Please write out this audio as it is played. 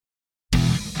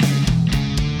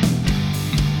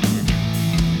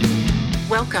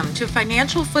welcome to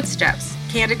Financial Footsteps,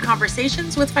 candid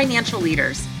conversations with financial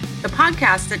leaders, the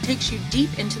podcast that takes you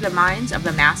deep into the minds of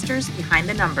the masters behind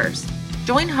the numbers.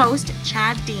 Join host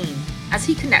Chad Dean as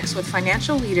he connects with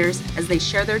financial leaders as they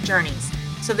share their journeys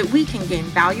so that we can gain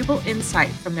valuable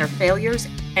insight from their failures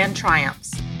and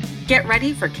triumphs. Get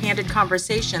ready for candid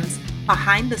conversations,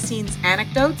 behind-the-scenes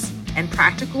anecdotes, and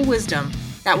practical wisdom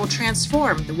that will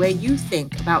transform the way you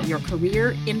think about your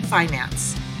career in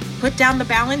finance. Put down the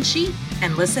balance sheet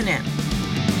and listen in.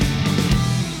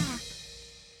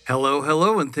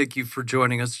 Hello, and thank you for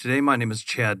joining us today. My name is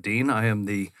Chad Dean. I am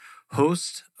the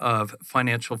host of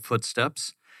Financial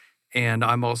Footsteps, and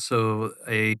I'm also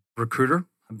a recruiter.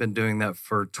 I've been doing that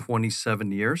for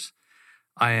 27 years.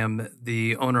 I am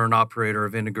the owner and operator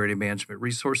of Integrated Management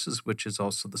Resources, which is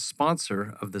also the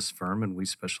sponsor of this firm, and we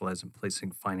specialize in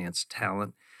placing finance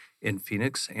talent in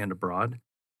Phoenix and abroad.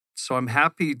 So I'm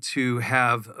happy to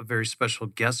have a very special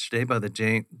guest today by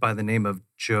the name of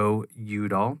Joe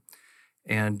Udall.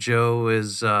 And Joe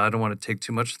is, I don't want to take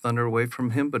too much thunder away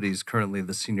from him, but he's currently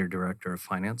the Senior Director of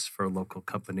Finance for a local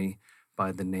company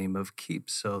by the name of Keep.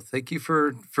 So thank you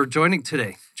for joining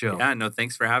today, Joe. Yeah, no,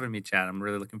 thanks for having me, Chad. I'm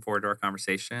really looking forward to our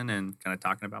conversation and kind of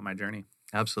talking about my journey.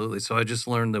 Absolutely. So I just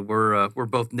learned that we're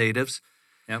both natives.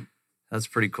 Yep. That's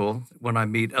pretty cool. When I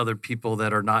meet other people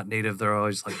that are not native, they're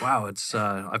always like, wow,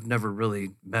 I've never really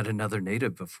met another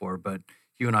native before. But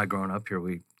you and I growing up here,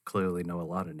 we clearly know a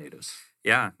lot of natives.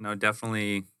 Yeah, no,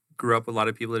 definitely grew up with a lot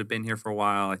of people that have been here for a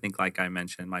while. I think, like I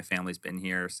mentioned, my family's been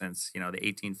here since, the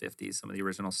 1850s, some of the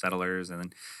original settlers, and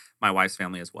then my wife's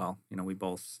family as well. We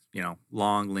both,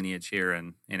 long lineage here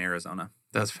in Arizona.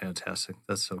 That's fantastic.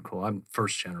 That's so cool. I'm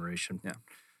first generation. Yeah.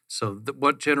 So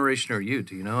what generation are you?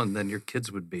 Do you know? And then your kids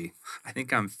would be? I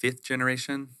think I'm fifth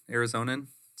generation Arizonan.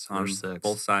 So on six.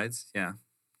 Both sides. Yeah.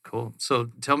 Cool.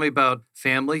 So tell me about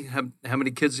family. How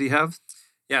many kids do you have?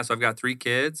 Yeah, so I've got 3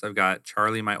 kids. I've got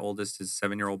Charlie, my oldest, is a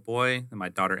 7-year-old boy. And my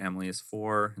daughter, Emily, is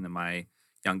 4. And then my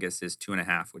youngest is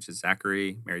 2.5, which is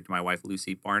Zachary, married to my wife,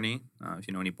 Lucy Barney. If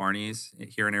you know any Barneys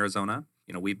here in Arizona.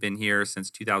 We've been here since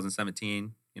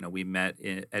 2017. We met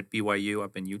at BYU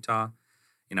up in Utah.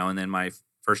 And then my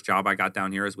first job I got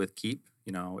down here is with Keep,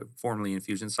 formerly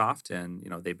Infusionsoft.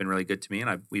 And, they've been really good to me.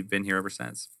 And we've been here ever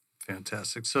since.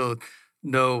 Fantastic. So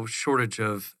no shortage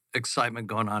of excitement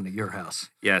going on at your house.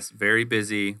 Yes, very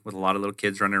busy with a lot of little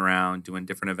kids running around doing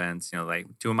different events. Like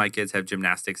 2 of my kids have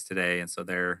gymnastics today, and so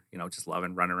they're just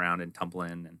loving running around and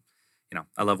tumbling, and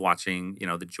I love watching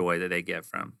the joy that they get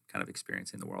from kind of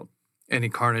experiencing the world. Any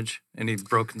carnage? Any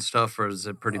broken stuff, or is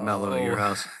it pretty mellow at your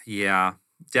house? Yeah,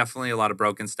 definitely a lot of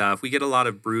broken stuff. We get a lot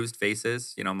of bruised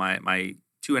faces. My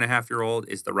 2.5-year-old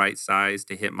is the right size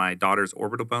to hit my daughter's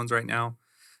orbital bones right now.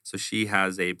 So she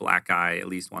has a black eye at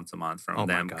least once a month from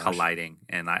them colliding.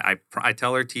 And I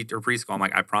tell her preschool, I'm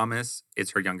like, I promise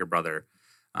it's her younger brother,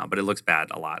 but it looks bad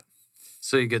a lot.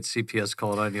 So you get CPS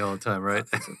called on you all the time, right?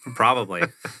 Probably.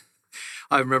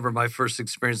 I remember my first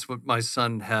experience with my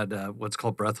son had what's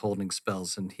called breath holding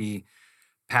spells, and he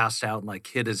passed out and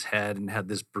hit his head and had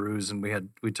this bruise, and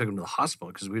we took him to the hospital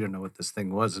because we didn't know what this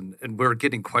thing was, and we were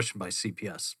getting questioned by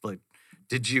CPS, like,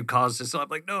 did you cause this? I'm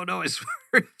like, no, I swear,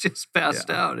 it just passed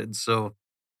out. And so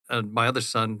my other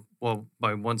son,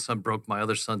 my one son broke my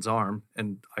other son's arm,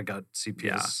 and I got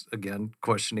CPS again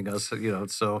questioning us,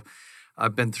 so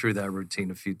I've been through that routine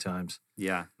a few times.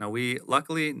 Yeah. No,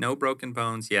 luckily, no broken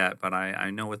bones yet, but I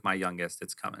know with my youngest,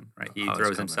 it's coming, right? He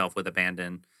throws himself with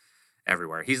abandon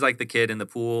everywhere. He's like the kid in the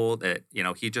pool that,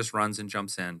 he just runs and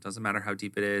jumps in. Doesn't matter how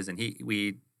deep it is. And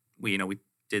we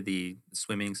did the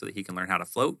swimming so that he can learn how to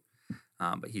float.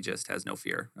 But he just has no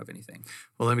fear of anything.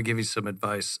 Well, let me give you some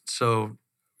advice. So,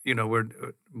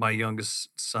 my youngest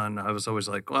son, I was always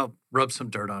like, well, rub some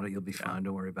dirt on it. You'll be fine.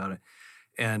 Don't worry about it.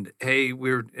 And hey,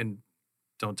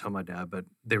 don't tell my dad, but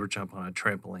they were jumping on a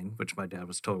trampoline, which my dad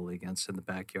was totally against, in the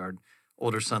backyard.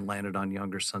 Older son landed on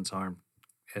younger son's arm,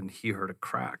 and he heard a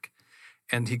crack.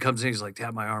 And he comes in, he's like,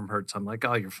 Dad, my arm hurts. I'm like,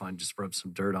 oh, you're fine. Just rub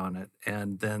some dirt on it.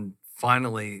 And then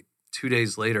finally, 2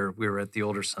 days later, we were at the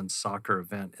older son's soccer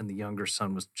event, and the younger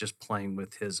son was just playing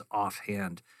with his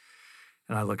offhand.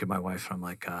 And I look at my wife, and I'm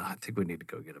like, I think we need to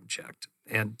go get him checked.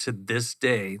 And to this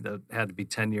day, that had to be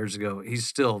 10 years ago, he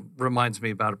still reminds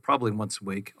me about it probably once a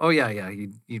week. Oh, yeah.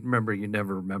 You remember, you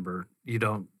never remember. You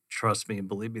don't trust me and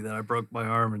believe me that I broke my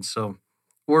arm. And so,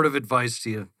 word of advice to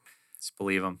you. Just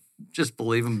believe him. Just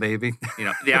believe him, baby.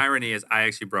 The irony is I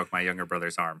actually broke my younger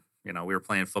brother's arm. We were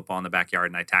playing football in the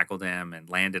backyard, and I tackled him and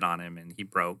landed on him, and he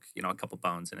broke, a couple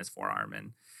bones in his forearm.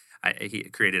 And he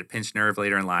created a pinched nerve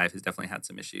later in life. He's definitely had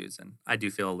some issues, and I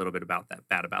do feel a little bit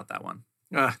bad about that one.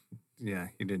 Yeah,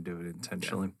 you didn't do it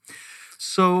intentionally. Yeah.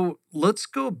 So let's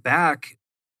go back.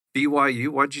 BYU.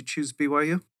 Why'd you choose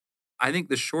BYU? I think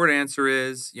the short answer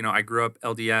is, I grew up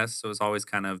LDS, so it was always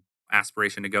kind of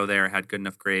aspiration to go there. Had good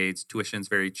enough grades. Tuition's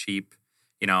very cheap.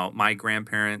 My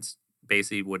grandparents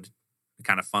basically would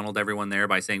kind of funneled everyone there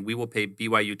by saying, we will pay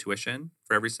BYU tuition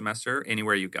for every semester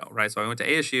anywhere you go, right? So I went to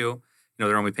ASU,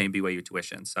 they're only paying BYU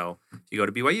tuition. So if you go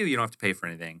to BYU, you don't have to pay for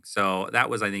anything. So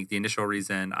that was, I think, the initial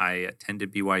reason I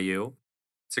attended BYU.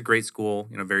 It's a great school,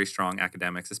 very strong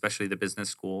academics, especially the business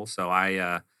school. So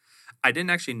I didn't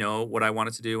actually know what I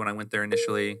wanted to do when I went there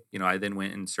initially. I then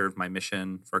went and served my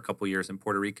mission for a couple years in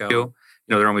Puerto Rico.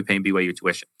 They're only paying BYU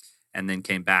tuition, and then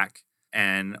came back.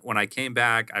 And when I came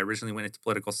back, I originally went into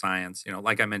political science.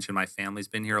 Like I mentioned, my family's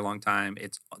been here a long time.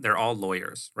 They're all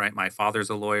lawyers, right? My father's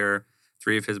a lawyer.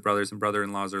 3 of his brothers and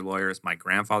brother-in-laws are lawyers. My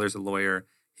grandfather's a lawyer.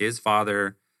 His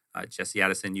father, Jesse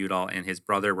Addison Udall, and his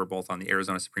brother were both on the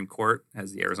Arizona Supreme Court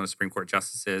as the Arizona Supreme Court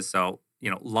justices. So,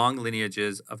 long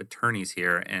lineages of attorneys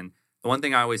here. And the one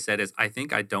thing I always said is, I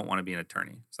think I don't want to be an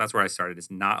attorney. So that's where I started, is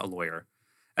not a lawyer,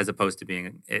 as opposed to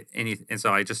being any. And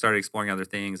so I just started exploring other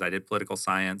things. I did political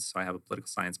science. So I have a political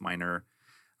science minor.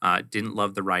 Didn't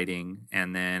love the writing.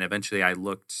 And then eventually I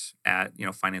looked at,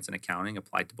 finance and accounting,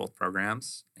 applied to both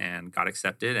programs and got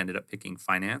accepted, ended up picking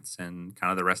finance, and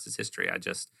kind of the rest is history.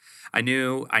 I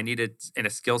knew I needed a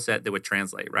skill set that would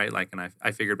translate, right? And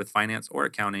I figured with finance or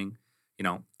accounting,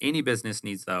 any business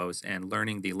needs those, and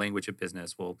learning the language of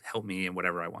business will help me in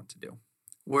whatever I want to do.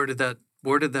 Where did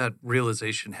that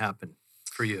realization happen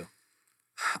for you?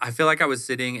 I feel like I was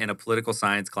sitting in a political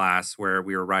science class where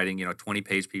we were writing,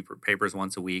 20-page papers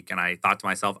once a week. And I thought to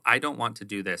myself, I don't want to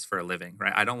do this for a living,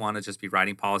 right? I don't want to just be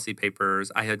writing policy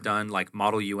papers. I had done like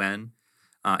Model UN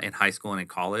in high school and in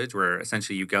college, where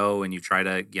essentially you go and you try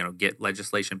to, get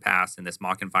legislation passed in this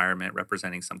mock environment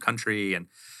representing some country. And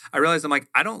I realized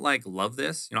I don't love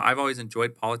this. I've always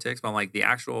enjoyed politics, but I'm like the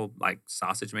actual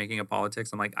sausage making of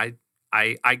politics. I'm like,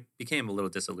 I became a little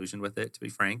disillusioned with it, to be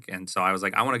frank. And so I was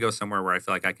like, I want to go somewhere where I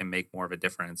feel like I can make more of a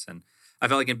difference. And I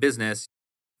felt like in business,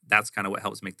 that's kind of what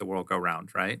helps make the world go round,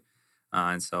 right?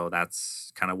 And so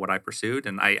that's kind of what I pursued.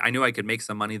 And I knew I could make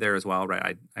some money there as well,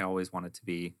 right? I always wanted to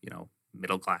be,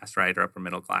 middle class, right? Or upper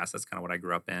middle class. That's kind of what I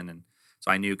grew up in. And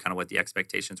so I knew kind of what the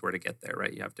expectations were to get there,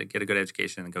 right? You have to get a good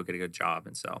education and go get a good job.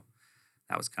 And so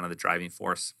that was kind of the driving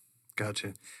force.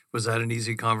 Gotcha. Was that an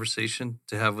easy conversation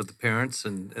to have with the parents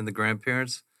and the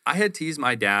grandparents? I had teased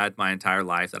my dad my entire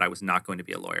life that I was not going to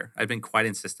be a lawyer. I'd been quite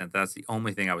insistent that that's the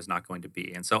only thing I was not going to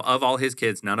be. And so of all his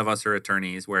kids, none of us are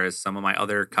attorneys, whereas some of my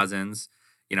other cousins,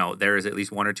 there is at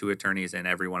least 1 or 2 attorneys in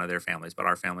every one of their families. But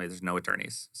our family, there's no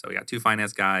attorneys. So we got 2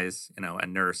 finance guys, a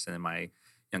nurse, and then my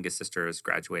youngest sister is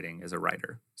graduating as a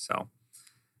writer. So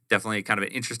definitely kind of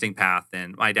an interesting path.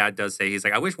 And my dad does say, he's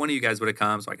like, I wish one of you guys would have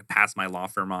come so I could pass my law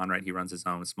firm on, right? He runs his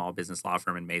own small business law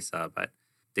firm in Mesa, but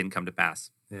didn't come to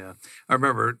pass. Yeah. I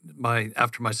remember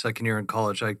after my second year in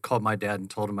college, I called my dad and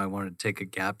told him I wanted to take a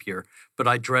gap year, but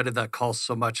I dreaded that call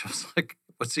so much. I was like,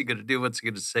 what's he going to do? What's he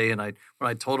going to say? And when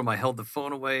I told him, I held the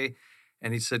phone away,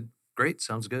 and he said, great,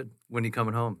 sounds good. When are you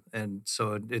coming home? And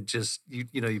so it just,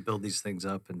 you build these things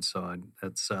up. And so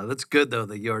that's good, though,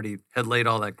 that you already had laid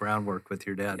all that groundwork with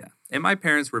your dad. Yeah. And my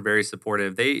parents were very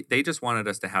supportive. They just wanted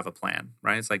us to have a plan,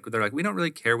 right? It's like, they're like, we don't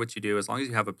really care what you do as long as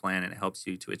you have a plan and it helps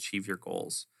you to achieve your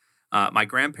goals. My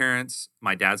grandparents,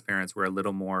 my dad's parents, were a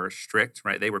little more strict,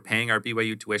 right? They were paying our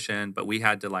BYU tuition, but we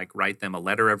had to write them a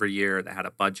letter every year that had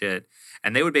a budget.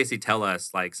 And they would basically tell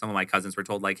us, some of my cousins were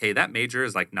told, hey, that major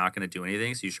is not going to do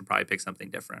anything, so you should probably pick something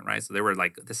different, right? So they were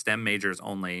the STEM majors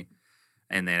only.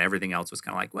 And then everything else was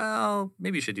kind of well,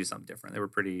 maybe you should do something different. They were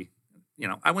pretty,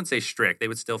 I wouldn't say strict. They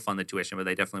would still fund the tuition, but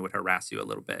they definitely would harass you a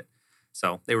little bit.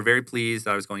 So they were very pleased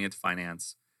that I was going into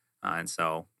finance. And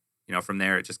so, from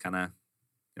there, it just kind of,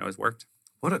 it's worked.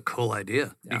 What a cool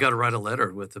idea. Yeah. You got to write a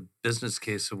letter with a business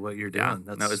case of what you're doing.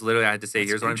 Yeah. No, it's literally, I had to say,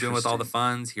 here's what I'm doing with all the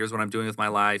funds. Here's what I'm doing with my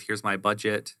life. Here's my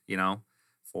budget,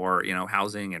 for,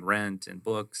 housing and rent and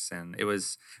books. And it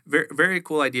was very, very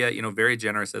cool idea, very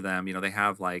generous of them. They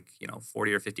have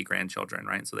 40 or 50 grandchildren,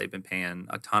 right? And so they've been paying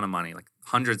a ton of money,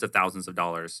 hundreds of thousands of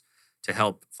dollars to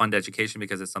help fund education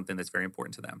because it's something that's very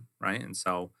important to them, right? And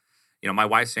so, my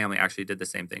wife's family actually did the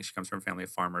same thing. She comes from a family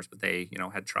of farmers, but they,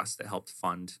 had trusts that helped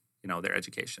fund, their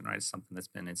education, right? It's something that's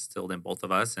been instilled in both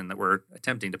of us and that we're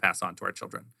attempting to pass on to our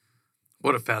children.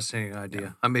 What a fascinating idea.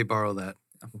 Yeah. I may borrow that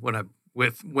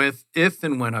if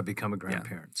and when I become a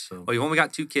grandparent. Yeah. So, well, you've only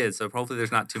got 2 kids, so hopefully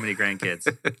there's not too many grandkids.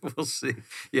 We'll see.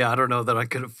 Yeah, I don't know that I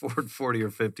could afford 40 or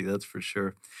 50, that's for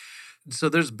sure. So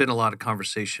there's been a lot of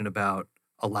conversation about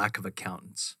a lack of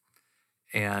accountants.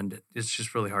 And it's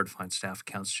just really hard to find staff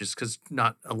accounts just because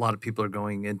not a lot of people are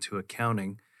going into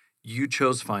accounting. You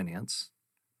chose finance.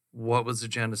 What was the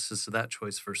genesis of that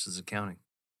choice versus accounting?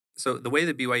 So the way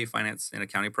the BYU finance and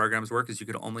accounting programs work is you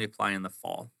could only apply in the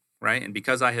fall, right? And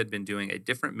because I had been doing a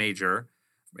different major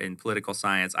in political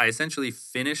science, I essentially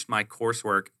finished my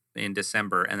coursework in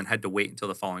December and then had to wait until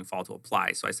the following fall to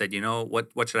apply. So I said,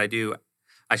 what should I do?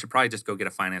 I should probably just go get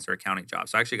a finance or accounting job.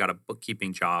 So I actually got a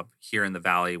bookkeeping job here in the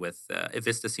Valley with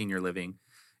Vista Senior Living.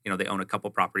 They own a couple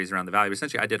properties around the Valley. But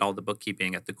essentially, I did all the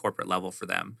bookkeeping at the corporate level for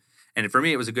them. And for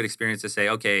me, it was a good experience to say,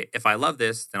 okay, if I love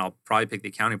this, then I'll probably pick the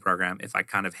accounting program. If I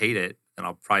kind of hate it, then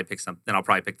I'll probably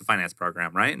pick the finance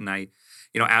program, right? And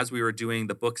as we were doing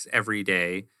the books every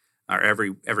day or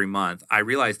every month, I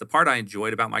realized the part I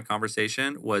enjoyed about my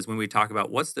conversation was when we talk about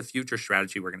what's the future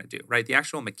strategy we're going to do, right? The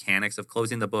actual mechanics of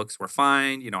closing the books were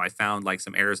fine. I found like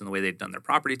some errors in the way they'd done their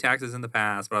property taxes in the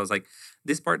past, but I was like,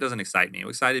 this part doesn't excite me. What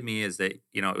excited me is that,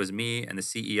 it was me and the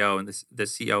CEO and the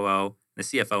COO and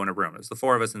the CFO in a room. It was the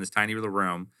four of us in this tiny little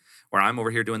room where I'm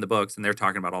over here doing the books and they're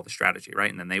talking about all the strategy,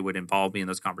 right? And then they would involve me in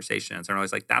those conversations. And I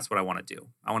was like, that's what I want to do.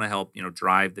 I want to help,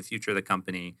 drive the future of the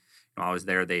company. While I was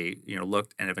there, they,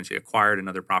 looked and eventually acquired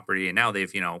another property. And now they've,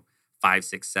 5,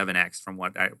 6, 7x from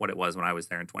what it was when I was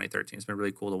there in 2013. It's been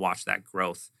really cool to watch that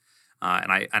growth.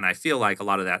 And I feel like a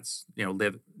lot of that's,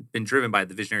 been driven by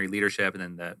the visionary leadership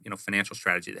and then the, financial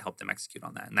strategy that helped them execute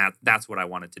on that. And that's what I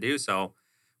wanted to do. So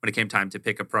when it came time to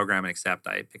pick a program and accept,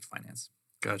 I picked finance.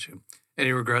 Gotcha.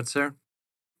 Any regrets there?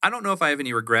 I don't know if I have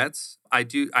any regrets.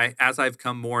 As I've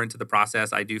come more into the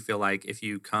process, I do feel like if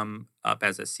you come up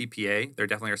as a CPA, there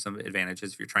definitely are some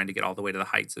advantages if you're trying to get all the way to the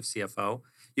heights of CFO.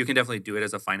 You can definitely do it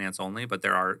as a finance only, but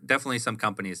there are definitely some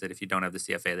companies that if you don't have the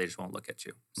CFA, they just won't look at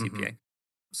you, CPA.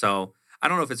 So I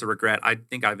don't know if it's a regret. I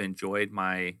think I've enjoyed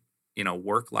my,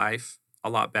 work life a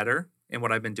lot better in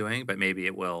what I've been doing, but maybe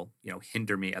it will,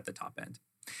 hinder me at the top end.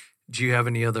 Do you have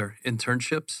any other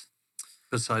internships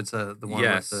besides the one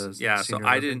with the So senior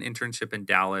I living? did an internship in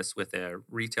Dallas with a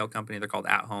retail company. They're called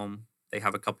At Home. They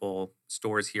have a couple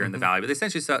stores here in the Valley, but they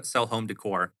essentially sell home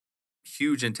decor.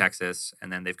 Huge in Texas,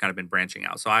 and then they've kind of been branching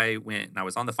out. So I went and I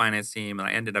was on the finance team, and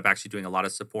I ended up actually doing a lot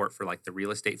of support for like the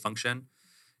real estate function.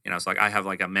 So like I have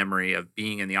like a memory of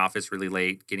being in the office really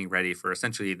late, getting ready for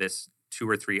essentially this 2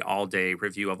 or 3 all-day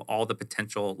review of all the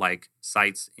potential like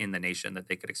sites in the nation that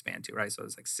they could expand to, right? So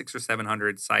it's like 600 or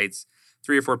 700 sites,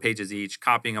 3 or 4 pages each,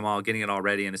 copying them all, getting it all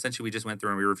ready. And essentially we just went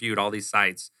through and we reviewed all these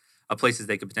sites of places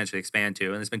they could potentially expand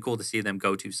to. And it's been cool to see them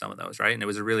go to some of those, right? And it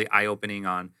was a really eye-opening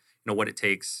on, what it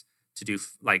takes to do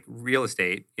like real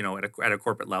estate, at a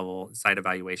corporate level, site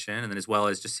evaluation, and then as well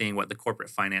as just seeing what the corporate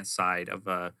finance side of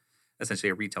essentially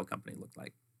a retail company looked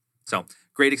like. So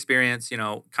great experience,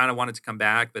 kind of wanted to come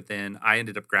back, but then I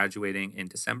ended up graduating in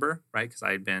December, right? Because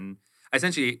I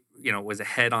essentially, was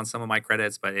ahead on some of my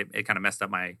credits, but it kind of messed up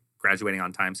my graduating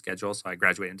on time schedule. So I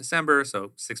graduated in December,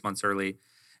 so 6 months early.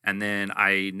 And then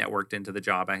I networked into the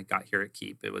job I got here at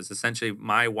Keep. It was essentially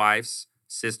my wife's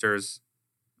sister's,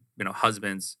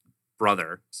 husband's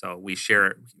brother. So we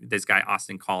share, this guy,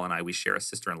 Austin Call, and we share a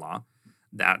sister-in-law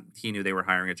that he knew they were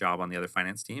hiring a job on the other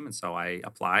finance team. And so I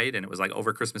applied, and it was like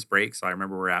over Christmas break. So I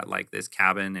remember we're at like this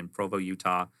cabin in Provo,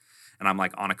 Utah, and I'm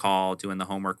like on a call doing the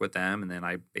homework with them. And then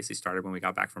I basically started when we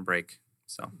got back from break.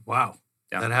 So wow,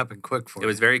 yeah, that happened quick for you. It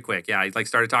was very quick. Yeah, I like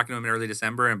started talking to him in early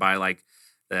December, and by like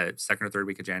the 2nd or 3rd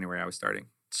week of January, I was starting.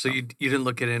 So you didn't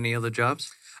look at any other jobs?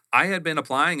 I had been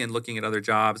applying and looking at other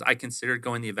jobs. I considered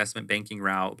going the investment banking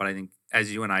route, but I think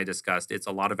as you and I discussed, it's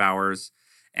a lot of hours.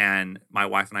 And my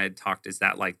wife and I had talked, is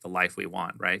that like the life we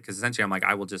want, right? Because essentially I'm like,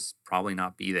 I will just probably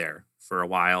not be there for a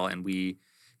while. And we,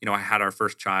 I had our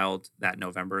first child that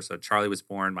November. So Charlie was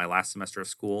born my last semester of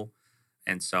school.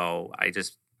 And so I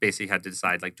just basically had to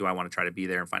decide, like, do I want to try to be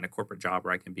there and find a corporate job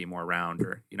where I can be more around?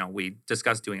 Or, we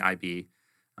discussed doing IB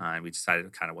and we decided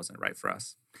it kind of wasn't right for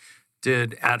us.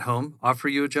 Did At Home offer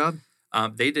you a job?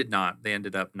 They did not. They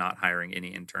ended up not hiring any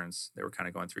interns. They were kind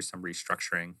of going through some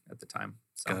restructuring at the time.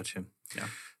 So, Gotcha. Yeah.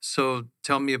 So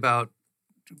tell me about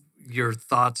your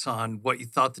thoughts on what you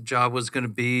thought the job was going to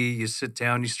be. You sit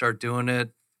down, you start doing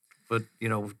it. But,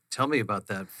 tell me about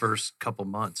that first couple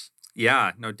months.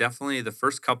 Yeah, no, definitely I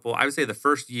would say the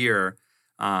first year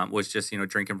was just,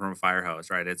 drinking from a fire hose,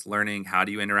 right? It's learning how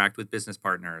do you interact with business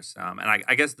partners. And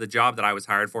I guess the job that I was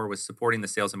hired for was supporting the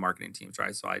sales and marketing teams,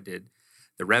 right? So I did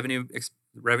the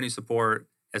revenue support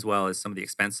as well as some of the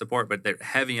expense support, but the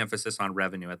heavy emphasis on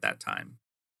revenue at that time.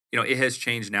 It has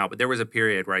changed now, but there was a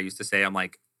period where I used to say, I'm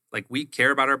like we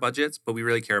care about our budgets, but we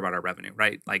really care about our revenue,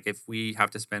 right? Like if we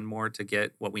have to spend more to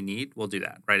get what we need, we'll do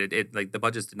that, right? It like the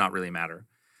budgets did not really matter.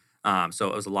 So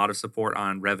it was a lot of support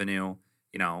on revenue,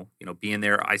 being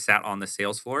there, I sat on the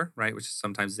sales floor, right, which is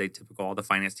sometimes is atypical. All the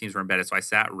finance teams were embedded, so I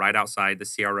sat right outside the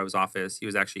CRO's office. He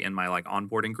was actually in my like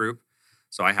onboarding group,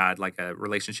 so I had like a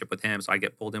relationship with him. So I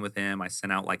get pulled in with him. I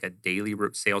sent out like a daily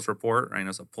sales report,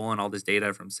 right? So pulling all this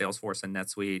data from Salesforce and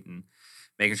NetSuite and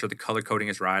making sure the color coding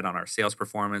is right on our sales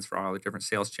performance for all the different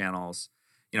sales channels.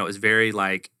 It was very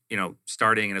like,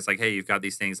 starting and it's like, hey, you've got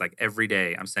these things like every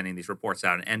day I'm sending these reports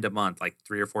out and end of month, like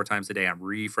 3 or 4 times a day, I'm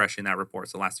refreshing that report.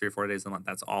 So the last 3 or 4 days of the month,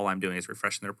 that's all I'm doing is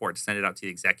refreshing the report to send it out to the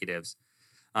executives.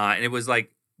 And it was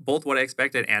like both what I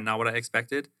expected and not what I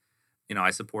expected.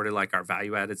 I supported like our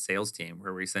value-added sales team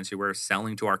where we essentially were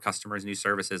selling to our customers new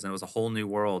services. And it was a whole new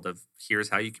world of here's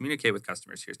how you communicate with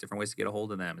customers. Here's different ways to get a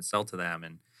hold of them and sell to them.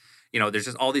 And there's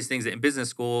just all these things that in business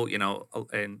school,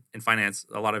 and in finance,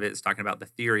 a lot of it is talking about the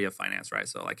theory of finance, right?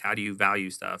 So like, how do you value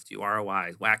stuff? Do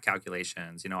ROIs, WACC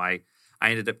calculations? I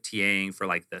ended up TAing for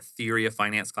like the theory of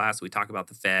finance class. We talk about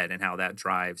the Fed and how that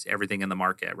drives everything in the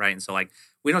market, right? And so like,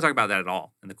 we don't talk about that at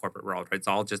all in the corporate world, right? It's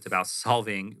all just about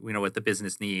solving, what the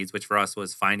business needs, which for us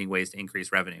was finding ways to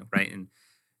increase revenue, right?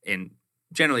 And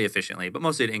generally efficiently, but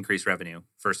mostly to increase revenue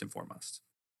first and foremost.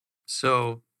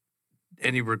 So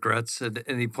any regrets at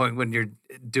any point when you're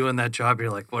doing that job? You're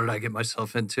like, what did I get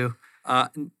myself into?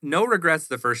 No regrets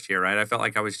the first year, right? I felt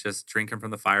like I was just drinking from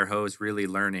the fire hose, really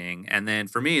learning. And then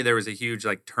for me, there was a huge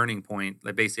like turning point,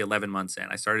 like basically 11 months in.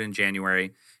 I started in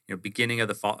January, beginning of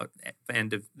the fall,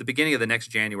 the beginning of the next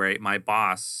January, my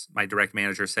boss, my direct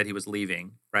manager said he was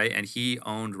leaving, right? And he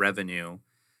owned revenue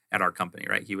at our company,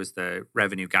 right? He was the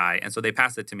revenue guy. And so they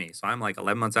passed it to me. So I'm like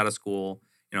 11 months out of school.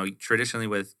 Traditionally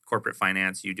with corporate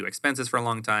finance, you do expenses for a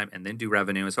long time and then do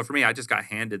revenue. And so for me, I just got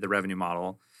handed the revenue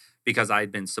model because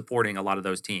I'd been supporting a lot of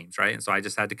those teams, right? And so I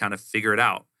just had to kind of figure it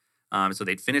out. So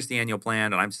they'd finished the annual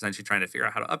plan, and I'm essentially trying to figure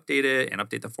out how to update it and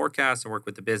update the forecast and work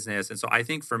with the business. And so I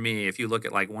think for me, if you look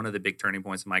at like one of the big turning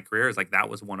points in my career, is like that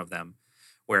was one of them,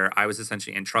 where I was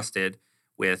essentially entrusted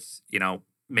with,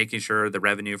 making sure the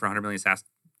revenue for 100 million SaaS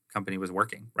company was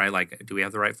working, right? Like, do we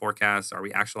have the right forecast? Are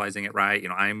we actualizing it right?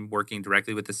 I'm working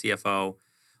directly with the CFO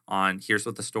on here's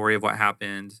what the story of what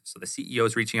happened. So the CEO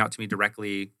is reaching out to me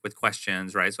directly with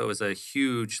questions, right? So it was a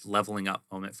huge leveling up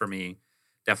moment for me.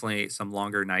 Definitely some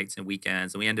longer nights and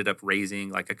weekends. And we ended up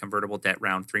raising like a convertible debt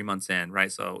round 3 months in,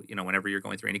 right? So, whenever you're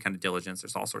going through any kind of diligence,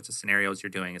 there's all sorts of scenarios you're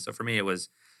doing. And so for me, it was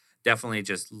definitely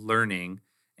just learning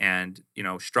and,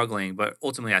 struggling, but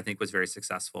ultimately I think was very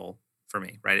successful for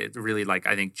me, right? It really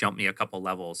I think jumped me a couple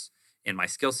levels in my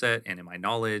skill set and in my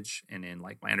knowledge and in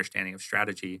like my understanding of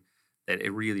strategy that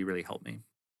it really, really helped me.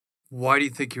 Why do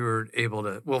you think you were able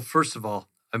to? Well, first of all,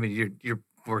 I mean, you're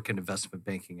working investment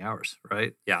banking hours,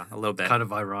 right? Yeah, a little bit. Kind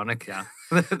of ironic. Yeah,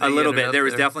 a little bit. There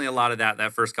was definitely a lot of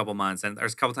that first couple months. And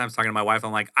there's a couple times talking to my wife,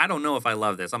 I'm like, I don't know if I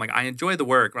love this. I'm like, I enjoy the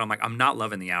work, but I'm like, I'm not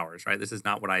loving the hours, right? This is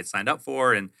not what I signed up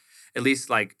for. And at least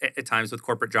like at times with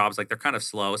corporate jobs, like they're kind of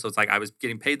slow. So it's like I was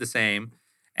getting paid the same.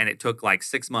 And it took like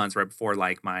 6 months right before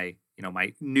like my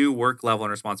new work level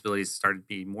and responsibilities started to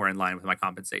be more in line with my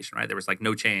compensation, right? There was like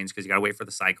no change because you got to wait for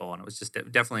the cycle. And it was just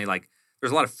definitely like,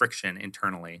 there's a lot of friction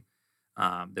internally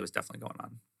that was definitely going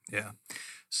on. Yeah.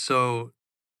 So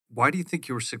why do you think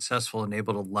you were successful and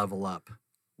able to level up?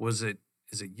 Is it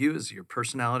you? Is it your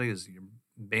personality? Is it your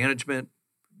management?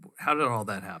 How did all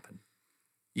that happen?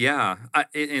 Yeah.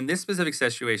 In this specific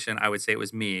situation, I would say it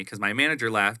was me because my manager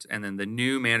left and then the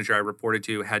new manager I reported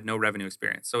to had no revenue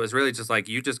experience. So it was really just like,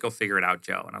 you just go figure it out,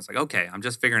 Joe. And I was like, okay, I'm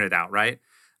just figuring it out, right?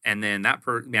 And then that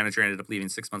manager ended up leaving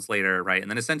 6 months later, right? And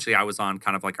then essentially I was on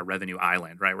kind of like a revenue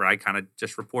island, right? Where I kind of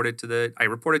just reported to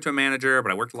a manager,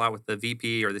 but I worked a lot with the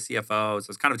VP or the CFO. So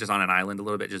it's kind of just on an island a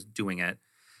little bit, just doing it.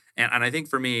 And I think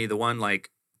for me, the one like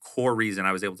core reason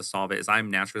I was able to solve it is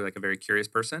I'm naturally like a very curious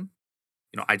person.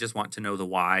 I just want to know the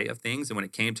why of things. And when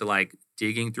it came to like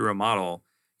digging through a model,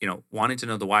 wanting to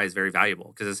know the why is very valuable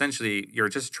because essentially you're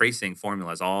just tracing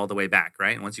formulas all the way back,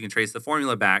 right? And once you can trace the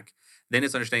formula back, then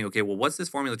it's understanding, okay, well, what's this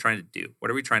formula trying to do? What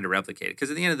are we trying to replicate? Because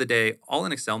at the end of the day, all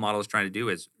an Excel model is trying to do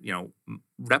is,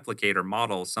 replicate or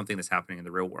model something that's happening in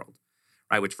the real world,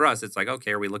 right? Which for us, it's like,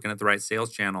 okay, are we looking at the right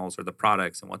sales channels or the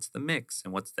products and what's the mix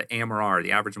and what's the AMRR,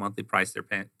 the average monthly price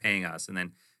they're paying us? And then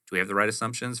do we have the right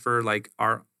assumptions for like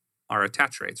our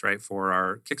attach rates, right? For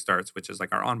our Kickstarts, which is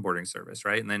like our onboarding service,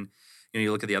 right? And then, you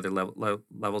look at the other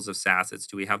levels of SaaS. It's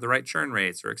do we have the right churn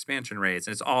rates or expansion rates?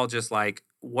 And it's all just like,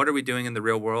 what are we doing in the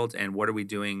real world? And what are we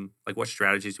doing? Like, what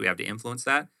strategies do we have to influence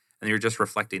that? And you're just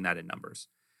reflecting that in numbers.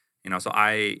 So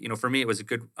for me, it was a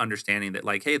good understanding that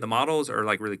like, hey, the models are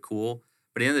like really cool,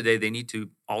 but at the end of the day, they need to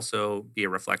also be a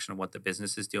reflection of what the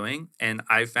business is doing. And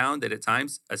I found that at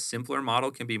times a simpler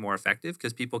model can be more effective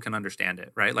because people can understand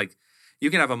it, right? Like,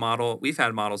 You can have a model. We've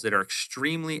had models that are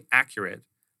extremely accurate,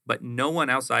 but no one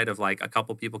outside of like a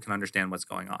couple people can understand what's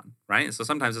going on, right? And so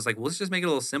sometimes it's like, well, let's just make it a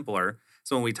little simpler.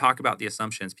 So when we talk about the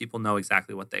assumptions, people know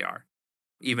exactly what they are.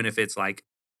 Even if it's like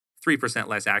 3%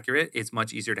 less accurate, it's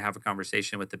much easier to have a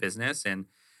conversation with the business. And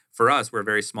for us, we're a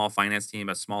very small finance team,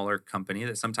 a smaller company,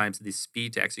 that sometimes the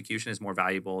speed to execution is more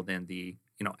valuable than the,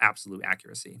 absolute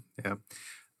accuracy. Yeah.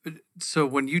 So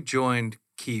when you joined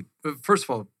Keep, first of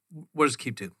all, what does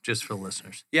Keep do, just for the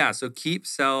listeners? Yeah, so Keep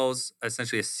sells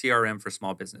essentially a CRM for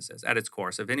small businesses at its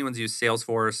core. So if anyone's used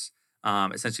Salesforce,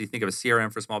 essentially think of a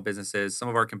CRM for small businesses. Some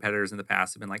of our competitors in the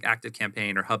past have been like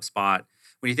ActiveCampaign or HubSpot.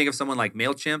 When you think of someone like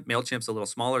MailChimp's a little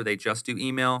smaller. They just do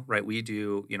email, right? We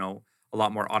do, a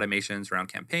lot more automations around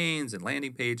campaigns and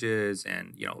landing pages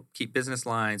and, Keep business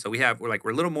lines. So we're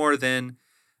a little more than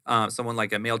someone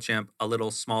like a MailChimp, a little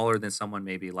smaller than someone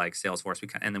maybe like Salesforce.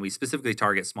 And then we specifically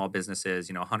target small businesses,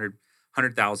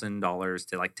 $100,000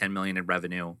 to like 10 million in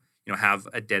revenue, have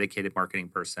a dedicated marketing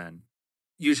person,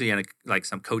 usually in like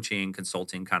some coaching,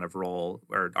 consulting kind of role,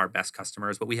 or our best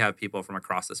customers, but we have people from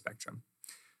across the spectrum.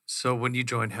 So when you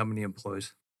joined, how many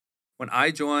employees? When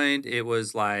I joined, it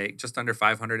was like just under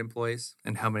 500 employees.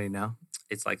 And how many now?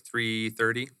 It's like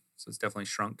 330. So it's definitely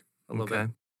shrunk a little bit.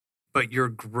 But your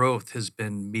growth has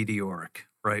been meteoric,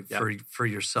 right? Yep. For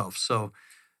yourself. So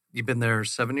you've been there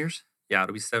 7 years? Yeah,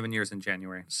 it'll be 7 years in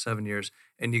January. 7 years.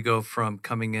 And you go from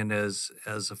coming in as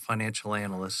a financial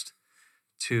analyst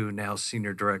to now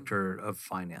senior director of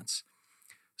finance.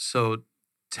 So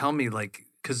tell me, like,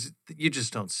 because you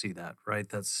just don't see that, right?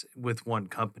 That's with one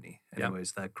company,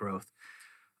 anyways, that growth.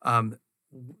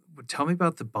 Tell me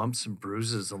about the bumps and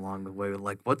bruises along the way.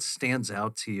 Like, what stands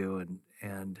out to you,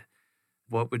 and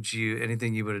what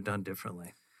anything you would have done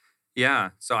differently?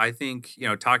 Yeah. So I think,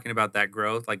 talking about that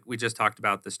growth, like we just talked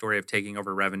about the story of taking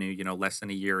over revenue, less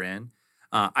than a year in.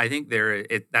 I think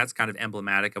that's kind of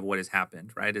emblematic of what has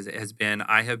happened, right?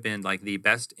 I have been like the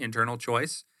best internal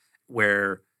choice,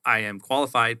 where I am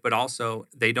qualified, but also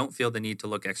they don't feel the need to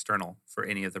look external for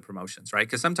any of the promotions, right?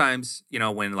 Because sometimes,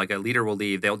 when like a leader will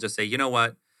leave, they'll just say, you know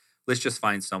what? Let's just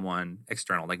find someone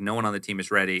external. Like no one on the team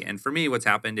is ready. And for me, what's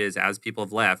happened is as people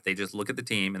have left, they just look at the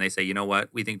team and they say, you know what?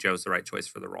 We think Joe's the right choice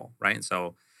for the role, right? And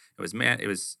so it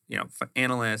was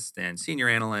analyst and senior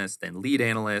analyst and lead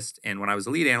analyst. And when I was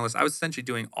a lead analyst, I was essentially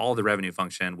doing all the revenue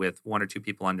function with one or two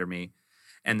people under me.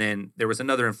 And then there was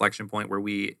another inflection point where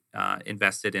we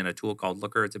invested in a tool called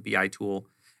Looker. It's a BI tool.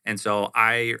 And so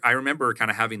I remember kind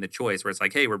of having the choice where it's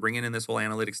like, hey, we're bringing in this whole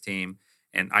analytics team,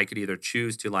 and I could either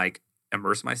choose to like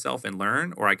immerse myself and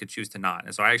learn, or I could choose to not.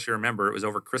 And so I actually remember it was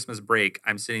over Christmas break.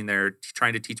 I'm sitting there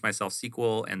trying to teach myself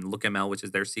SQL and LookML, which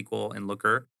is their SQL and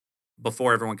Looker,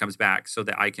 before everyone comes back so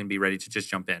that I can be ready to just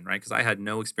jump in, right? Because I had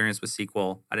no experience with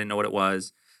SQL. I didn't know what it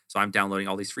was. So I'm downloading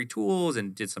all these free tools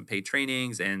and did some paid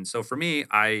trainings. And so for me,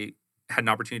 I had an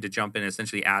opportunity to jump in and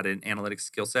essentially add an analytics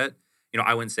skill set.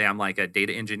 I wouldn't say I'm like a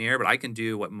data engineer, but I can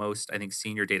do what most, I think,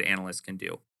 senior data analysts can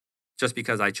do, just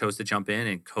because I chose to jump in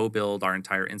and co-build our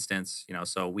entire instance.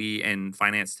 So we in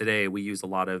finance today, we use a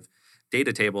lot of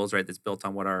data tables, right? That's built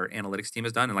on what our analytics team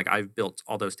has done. And like I've built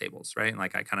all those tables, right? And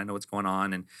like I kind of know what's going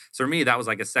on. And so for me, that was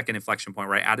like a second inflection point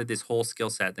where I added this whole skill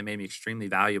set that made me extremely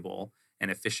valuable and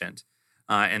efficient.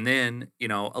 And then, a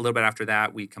little bit after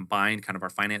that, we combined kind of our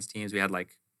finance teams. We had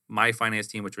like my finance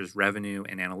team, which was revenue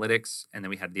and analytics. And then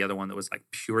we had the other one that was like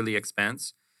purely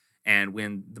expense. And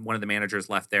when one of the managers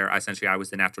left there, I was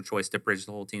the natural choice to bridge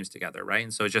the whole teams together, right?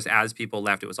 And so just as people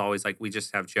left, it was always like, we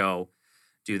just have Joe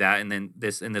do that. And then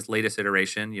in this latest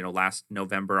iteration, last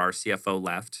November, our CFO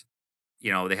left.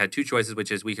 They had two choices,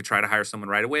 which is we could try to hire someone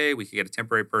right away, we could get a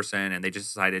temporary person, and they just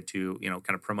decided to,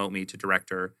 kind of promote me to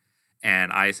director.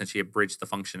 And I essentially bridged the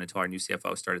function until our new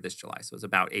CFO started this July. So it was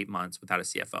about 8 months without a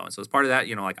CFO. And so as part of that,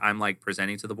 like I'm like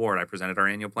presenting to the board. I presented our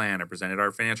annual plan. I presented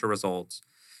our financial results.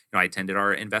 I attended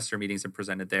our investor meetings and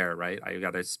presented there, right? I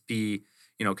got to be,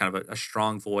 kind of a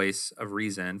strong voice of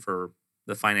reason for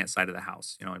the finance side of the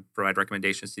house, and provide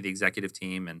recommendations to the executive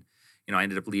team. And, I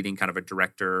ended up leading kind of a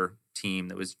director team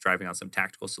that was driving on some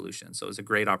tactical solutions. So it was a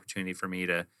great opportunity for me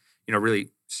to,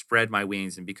 really spread my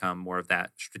wings and become more of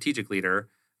that strategic leader,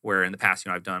 where in the past,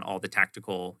 I've done all the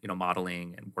tactical,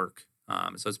 modeling and work.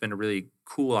 So it's been a really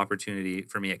cool opportunity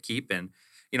for me at Keep. And,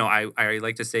 I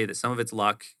like to say that some of it's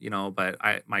luck, but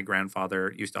my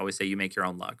grandfather used to always say, you make your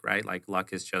own luck, right? Like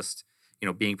luck is just,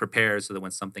 being prepared so that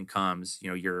when something comes,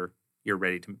 you're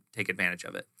ready to take advantage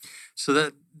of it.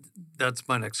 So that's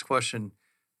my next question.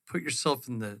 Put yourself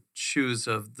in the shoes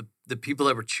of the people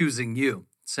that were choosing you,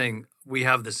 saying, we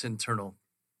have this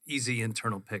easy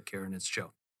internal pick here, and it's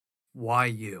Joe. Why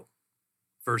you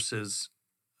versus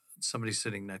somebody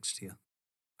sitting next to you?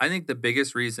 I think the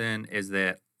biggest reason is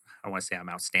that I don't want to say I'm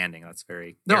outstanding. That's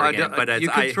very No, arrogant, but you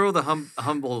can throw the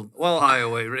humble well, pie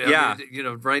away. I yeah.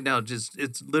 mean, right now, just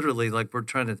it's literally like we're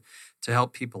trying to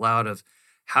help people out of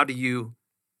how do you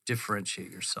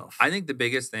differentiate yourself? I think the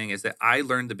biggest thing is that I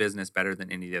learned the business better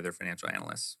than any of the other financial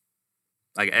analysts.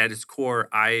 Like at its core,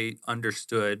 I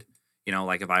understood,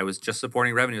 like if I was just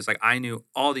supporting revenue, it's like I knew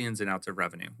all the ins and outs of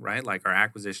revenue, right? Like our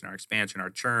acquisition, our expansion, our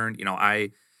churn.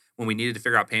 When we needed to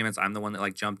figure out payments, I'm the one that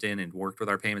like jumped in and worked with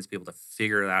our payments people to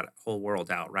figure that whole world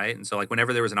out, right? And so like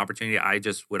whenever there was an opportunity, I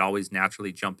just would always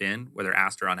naturally jump in, whether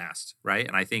asked or unasked, right?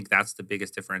 And I think that's the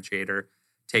biggest differentiator,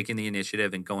 taking the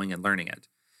initiative and going and learning it.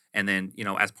 And then,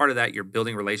 as part of that, you're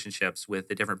building relationships with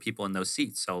the different people in those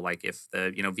seats. So like if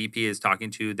the, VP is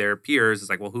talking to their peers, it's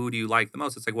like, well, who do you like the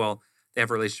most? It's like, well, they have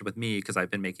a relationship with me because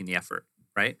I've been making the effort,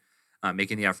 right?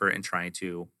 Making the effort and trying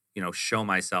to, show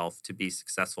myself to be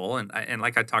successful. And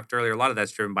like I talked earlier, a lot of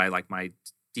that's driven by like my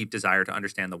deep desire to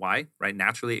understand the why, right?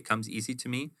 Naturally, it comes easy to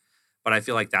me. But I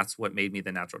feel like that's what made me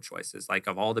the natural choice. Is like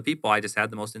of all the people, I just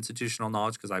had the most institutional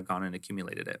knowledge because I've gone and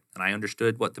accumulated it. And I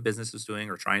understood what the business was doing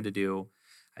or trying to do.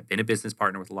 I've been a business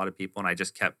partner with a lot of people and I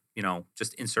just kept,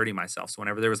 just inserting myself. So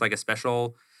whenever there was like a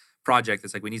special project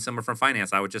that's like, we need someone from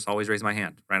finance, I would just always raise my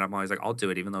hand, right? I'm always like, I'll do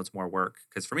it, even though it's more work.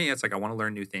 Because for me, it's like, I want to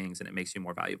learn new things and it makes you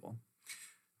more valuable.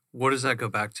 What does that go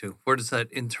back to? Where does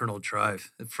that internal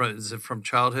drive? Is it from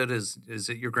childhood? Is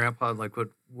it your grandpa? Like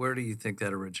where do you think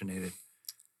that originated?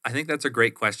 I think that's a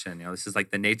great question. This is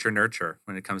like the nature nurture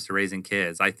when it comes to raising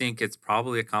kids. I think it's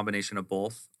probably a combination of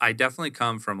both. I definitely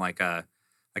come from like a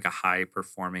high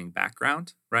performing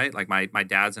background, right? Like my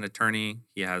dad's an attorney.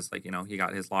 He has like, he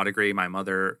got his law degree. My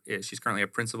mother, she's currently a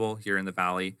principal here in the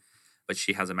Valley, but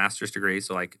she has a master's degree.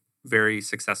 So like very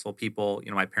successful people.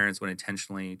 My parents would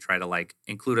intentionally try to like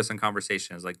include us in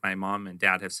conversations. Like my mom and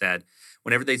dad have said,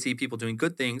 whenever they see people doing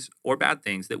good things or bad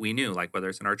things that we knew, like whether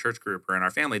it's in our church group or in our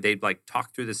family, they'd like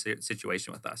talk through the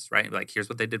situation with us, right? Like, here's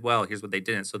what they did well, here's what they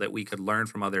didn't, so that we could learn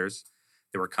from others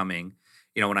that were coming.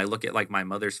 When I look at like my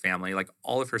mother's family, like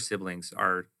all of her siblings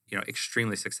are,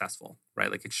 extremely successful,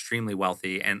 right? Like extremely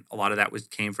wealthy. And a lot of that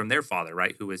came from their father,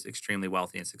 right? Who was extremely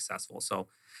wealthy and successful. So,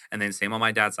 and then same on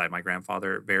my dad's side, my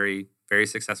grandfather, very, very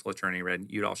successful attorney, read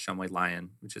Udall, Lyon,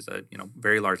 which is a,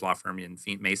 very large law firm in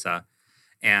Mesa.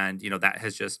 And, that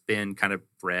has just been kind of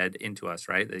bred into us,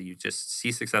 right? That you just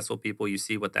see successful people, you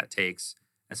see what that takes.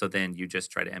 And so then you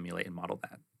just try to emulate and model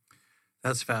that.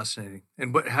 That's fascinating.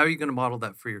 And how are you going to model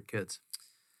that for your kids?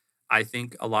 I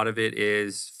think a lot of it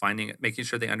is making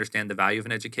sure they understand the value of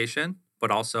an education,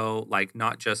 but also like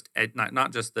not just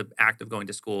the act of going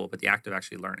to school, but the act of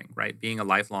actually learning, right? Being a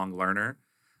lifelong learner.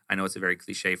 I know it's a very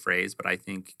cliche phrase, but I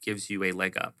think gives you a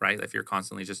leg up, right? If you're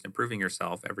constantly just improving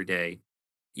yourself every day,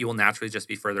 you will naturally just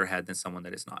be further ahead than someone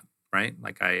that is not, right?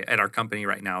 Like at our company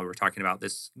right now, we're talking about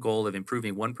this goal of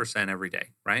improving 1% every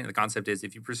day, right? And the concept is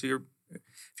if you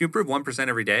improve 1%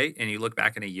 every day and you look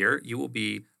back in a year, you will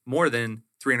be more than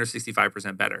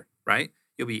 365% better, right?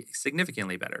 You'll be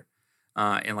significantly better.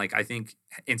 And like, I think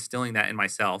instilling that in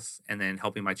myself and then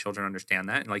helping my children understand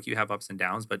that, and like you have ups and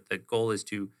downs, but the goal is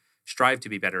to strive to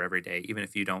be better every day, even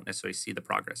if you don't necessarily see the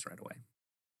progress right away.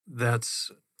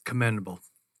 That's commendable,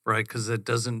 right? Because it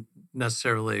doesn't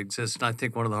necessarily exist. And I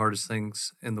think one of the hardest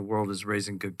things in the world is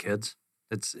raising good kids.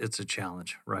 It's a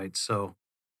challenge, right? So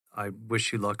I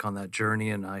wish you luck on that journey,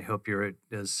 and I hope you're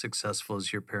as successful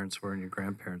as your parents were and your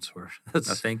grandparents were.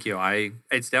 Thank you.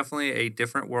 It's definitely a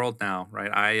different world now,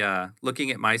 right?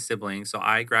 Looking at my siblings, so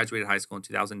I graduated high school in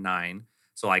 2009.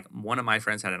 So like one of my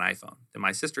friends had an iPhone. Then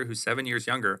my sister, who's 7 years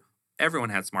younger,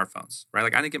 everyone had smartphones, right?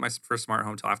 Like I didn't get my first smart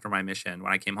home until after my mission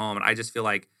when I came home. And I just feel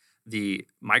like the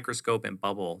microscope and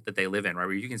bubble that they live in, right?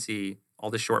 Where you can see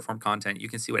all the short form content, you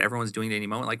can see what everyone's doing at any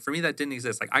moment. Like for me, that didn't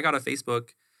exist. Like I got a Facebook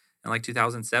in like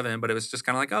 2007, but it was just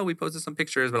kind of like, oh, we posted some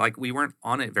pictures, but like we weren't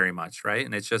on it very much, right?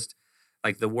 And it's just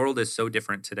like the world is so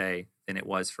different today than it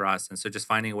was for us. And so just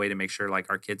finding a way to make sure like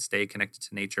our kids stay connected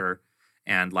to nature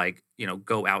and like,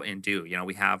 go out and do,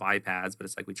 we have iPads, but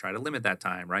it's like we try to limit that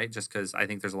time, right? Just because I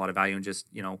think there's a lot of value in just,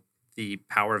 the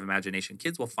power of imagination.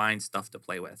 Kids will find stuff to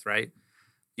play with, right?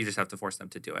 You just have to force them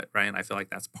to do it, right? And I feel like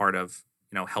that's part of,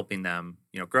 helping them,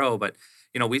 grow. But,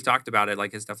 we've talked about it,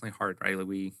 like it's definitely hard, right? Like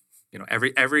we,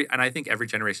 and I think every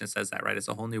generation says that, right? It's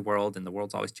a whole new world and the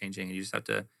world's always changing and you just have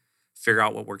to figure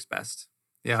out what works best.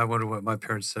 Yeah, I wonder what my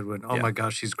parents said when, oh my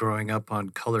gosh, he's growing up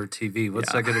on color TV.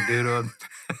 What's that going to do to him?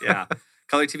 Yeah.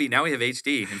 Color TV. Now we have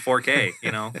HD and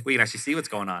 4K, we can actually see what's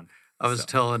going on. I was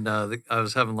I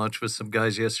was having lunch with some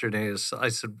guys yesterday. I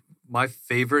said, my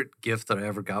favorite gift that I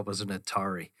ever got was an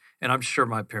Atari. And I'm sure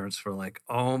my parents were like,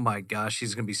 oh my gosh,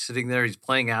 he's going to be sitting there. He's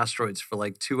playing asteroids for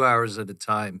like 2 hours at a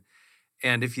time.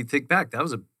 And if you think back, that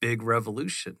was a big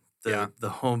revolution, Yeah. the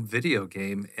home video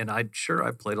game. And I'm sure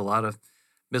I played a lot of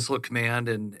Missile Command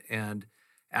and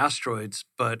asteroids,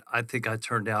 but I think I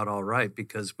turned out all right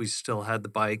because we still had the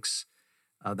bikes.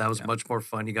 That was Yeah. much more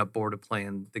fun. You got bored of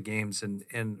playing the games.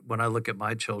 And when I look at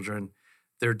my children,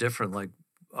 they're different. Like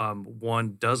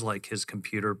one does like his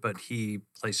computer, but he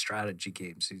plays strategy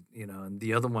games, and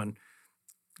the other one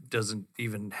doesn't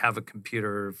even have a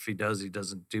computer. If he does, he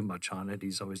doesn't do much on it.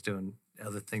 He's always doing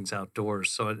other things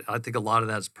outdoors. So I think a lot of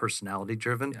that's personality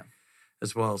driven Yeah.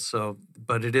 as well. So,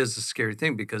 but it is a scary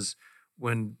thing because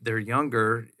when they're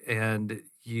younger and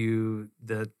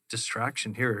the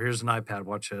distraction here's an iPad,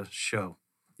 watch a show.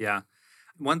 Yeah.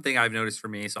 One thing I've noticed for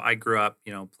me, so I grew up,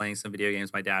 playing some video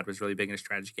games. My dad was really big into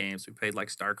strategy games. We played like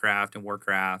StarCraft and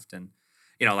Warcraft. And,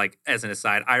 like as an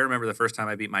aside, I remember the first time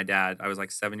I beat my dad, I was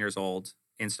like 7 years old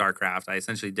in StarCraft. I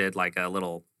essentially did like a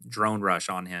little drone rush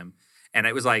on him. And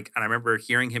it was like, and I remember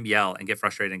hearing him yell and get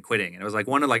frustrated and quitting. And it was like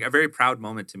one of like a very proud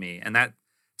moment to me. And that,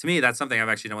 to me, that's something I've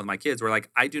actually done with my kids where like,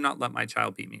 I do not let my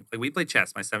child beat me. Like we play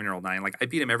chess, my 7-year-old and I, like I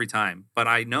beat him every time. But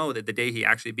I know that the day he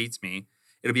actually beats me,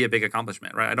 it'll be a big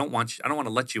accomplishment, right? I don't want to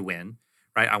let you win,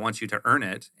 right? I want you to earn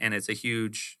it. And it's a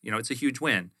huge, it's a huge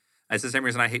win. It's the same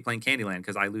reason I hate playing Candyland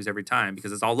because I lose every time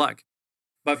because it's all luck.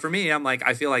 But for me, I'm like,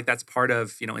 I feel like that's part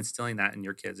of, instilling that in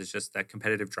your kids. It's just that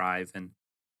competitive drive and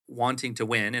wanting to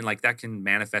win. And like that can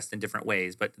manifest in different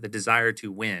ways. But the desire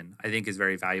to win, I think, is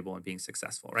very valuable in being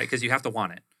successful, right? Because you have to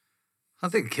want it. I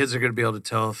think kids are going to be able to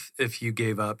tell if you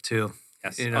gave up too.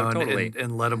 Yes. Totally.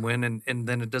 And let them win. And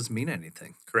then it doesn't mean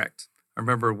anything. Correct. I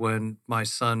remember when my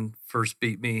son first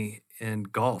beat me in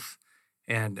golf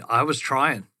and I was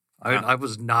trying. I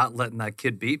was not letting that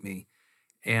kid beat me.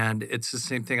 And it's the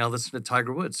same thing. I listen to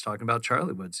Tiger Woods talking about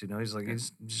Charlie Woods. He's like,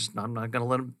 I'm not going to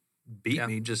let him beat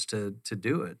me just to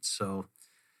do it. So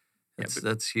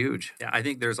that's huge. Yeah, I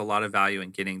think there's a lot of value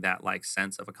in getting that like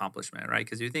sense of accomplishment, right?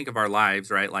 Because you think of our lives,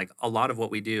 right? Like a lot of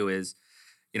what we do is,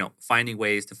 finding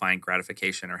ways to find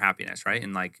gratification or happiness, right?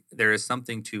 And like there is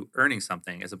something to earning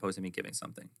something as opposed to me giving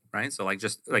something, right? So like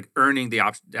just like earning the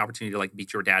opportunity to like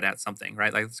beat your dad at something,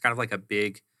 right? Like it's kind of like a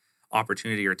big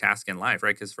opportunity or task in life,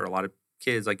 right? Because for a lot of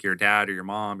kids, like your dad or your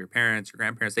mom, your parents, your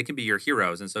grandparents, they can be your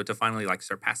heroes. And so to finally like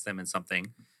surpass them in something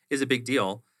is a big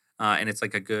deal. And it's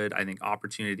like a good, I think,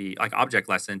 opportunity, like object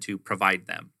lesson to provide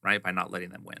them, right? By not letting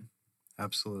them win.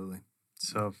 Absolutely.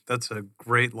 So that's a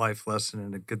great life lesson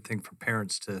and a good thing for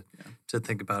parents to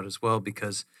think about as well,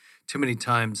 because too many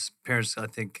times parents, I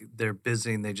think they're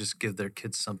busy and they just give their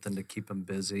kids something to keep them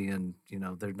busy and,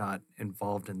 they're not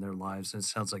involved in their lives. And it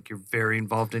sounds like you're very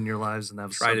involved in your lives and that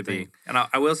was Try to be. And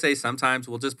I will say sometimes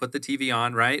we'll just put the TV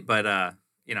on, right? But,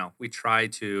 we try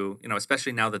to,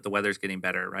 especially now that the weather's getting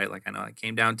better, right? Like I know I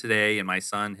came down today and my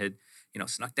son had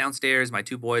snuck downstairs. My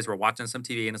 2 boys were watching some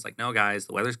TV and it's like, no, guys,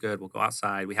 the weather's good. We'll go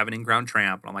outside. We have an in-ground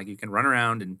tramp. And I'm like, you can run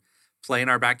around and play in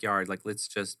our backyard. Like, let's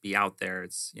just be out there.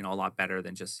 It's, a lot better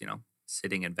than just,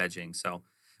 sitting and vegging. So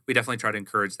we definitely try to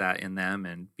encourage that in them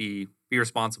and be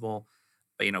responsible.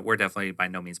 But, we're definitely by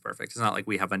no means perfect. It's not like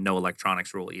we have a no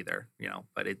electronics rule either,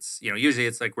 but it's, usually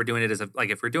it's like we're doing it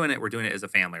if we're doing it as a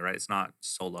family, right? It's not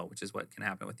solo, which is what can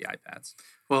happen with the iPads.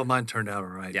 Well, mine turned out all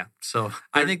right. Yeah. So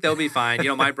I think they'll be fine.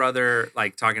 My brother,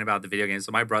 like talking about the video games.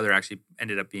 So my brother actually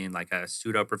ended up being like a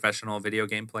pseudo professional video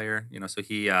game player, so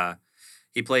he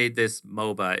played this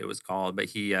MOBA, it was called, but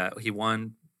he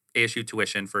won ASU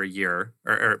tuition for a year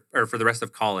or for the rest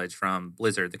of college from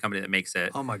Blizzard, the company that makes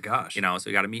it. Oh my gosh. So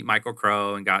he got to meet Michael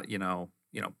Crow and got,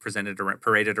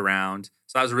 paraded around.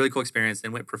 So that was a really cool experience.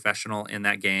 Then went professional in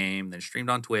that game, then streamed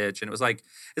on Twitch. And it was like,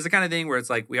 it's the kind of thing where it's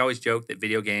like, we always joke that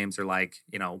video games are like,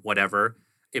 whatever.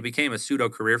 It became a pseudo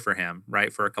career for him,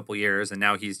 right, for a couple years. And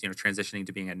now he's, transitioning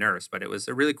to being a nurse. But it was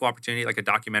a really cool opportunity. Like a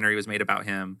documentary was made about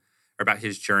him or about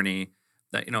his journey.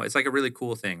 That, it's like a really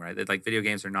cool thing, right? That like video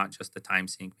games are not just the time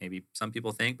sink, maybe some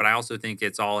people think, but I also think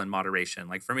it's all in moderation.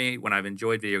 Like for me, when I've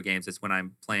enjoyed video games, it's when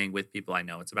I'm playing with people I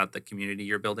know. It's about the community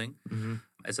you're building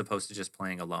as opposed to just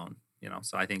playing alone,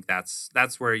 So I think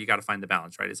that's where you got to find the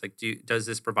balance, right? It's like, does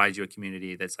this provide you a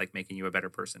community that's like making you a better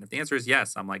person? If the answer is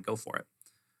yes, I'm like, go for it.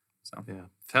 So yeah,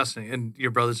 fascinating. And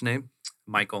your brother's name?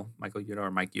 Michael Udall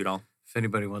or Mike Udall. If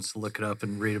anybody wants to look it up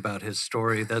and read about his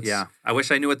story, that's I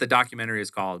wish I knew what the documentary is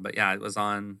called, but yeah, it was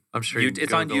on. I'm sure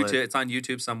it's on YouTube. It's on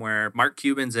YouTube somewhere. Mark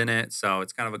Cuban's in it, so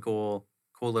it's kind of a cool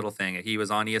little thing. He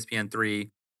was on ESPN3,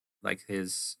 like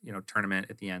his tournament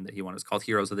at the end that he won. It was called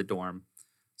Heroes of the Dorm.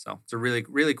 So it's a really,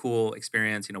 really cool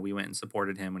experience. We went and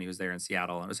supported him when he was there in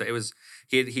Seattle. And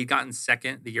he'd gotten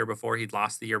second the year before. He'd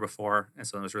lost the year before. And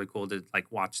so it was really cool to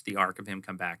like watch the arc of him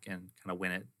come back and kind of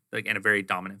win it like in a very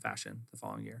dominant fashion the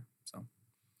following year. So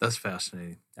That's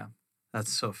fascinating. Yeah.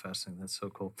 That's so fascinating. That's so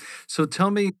cool. So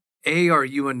tell me, are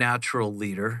you a natural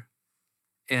leader?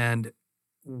 And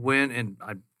and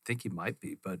I think you might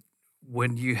be, but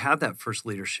when you had that first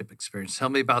leadership experience, tell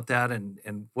me about that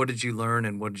and what did you learn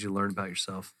and what did you learn about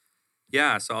yourself?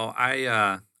 Yeah, so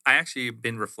I actually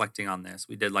been reflecting on this.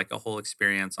 We did like a whole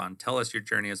experience on tell us your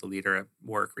journey as a leader at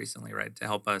work recently, right? To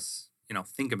help us,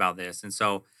 think about this. And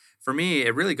so for me,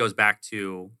 it really goes back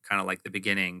to kind of like the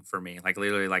beginning for me. Like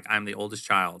literally like I'm the oldest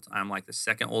child. I'm like the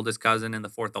second oldest cousin and the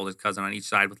fourth oldest cousin on each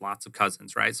side with lots of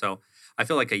cousins, right? So I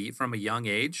feel like from a young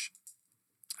age,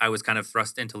 I was kind of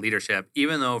thrust into leadership,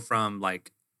 even though from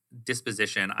like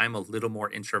disposition, I'm a little more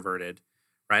introverted,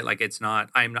 right? Like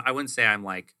I wouldn't say I'm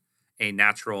like a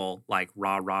natural, like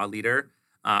rah leader.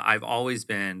 I've always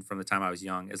been from the time I was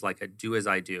young as like a do as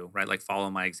I do, right? Like follow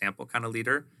my example kind of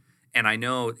leader. And I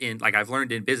know I've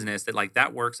learned in business that like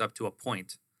that works up to a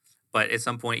point, but at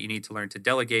some point you need to learn to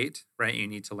delegate, right? You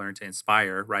need to learn to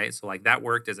inspire, right? So like that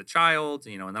worked as a child,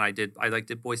 and then I did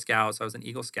Boy Scouts. I was an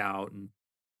Eagle Scout, and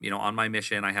on my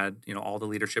mission, I had, all the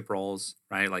leadership roles,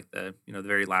 right? Like the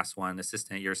very last one,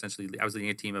 assistant, I was leading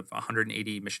a team of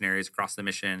 180 missionaries across the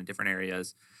mission in different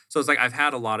areas. So it's like I've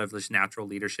had a lot of this natural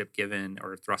leadership given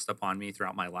or thrust upon me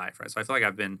throughout my life, right? So I feel like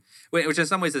I've been, which in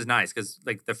some ways is nice because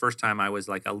like the first time I was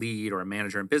like a lead or a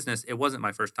manager in business, it wasn't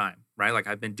my first time, right? Like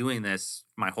I've been doing this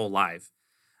my whole life.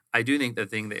 I do think the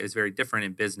thing that is very different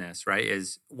in business, right,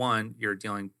 is one, you're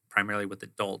dealing primarily with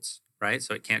adults, right?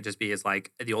 So it can't just be as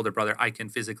like the older brother, I can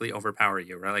physically overpower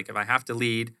you, right? Like if I have to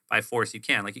lead by force, you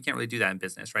can. Like you can't really do that in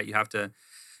business, right? You have to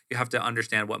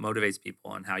understand what motivates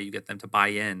people and how you get them to buy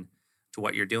in to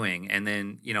what you're doing. And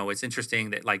then, it's interesting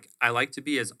that like I like to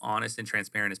be as honest and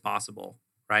transparent as possible,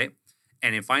 right?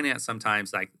 And in finance,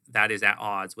 sometimes like that is at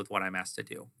odds with what I'm asked to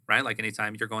do, right? Like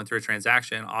anytime you're going through a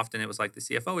transaction, often it was like the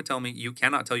CFO would tell me, you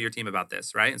cannot tell your team about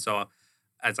this, right? And so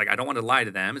it's like, I don't want to lie to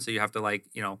them. And so you have to like,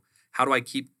 how do I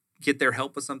get their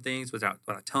help with some things without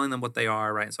telling them what they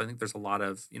are, right? And so I think there's a lot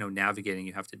of, navigating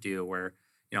you have to do where,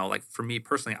 like for me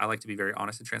personally, I like to be very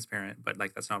honest and transparent, but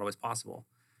like that's not always possible.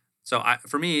 So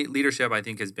for me, leadership, I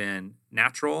think has been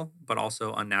natural, but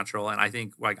also unnatural. And I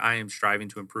think like I am striving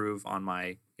to improve on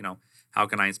my, how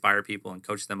can I inspire people and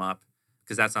coach them up?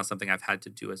 Because that's not something I've had to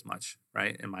do as much,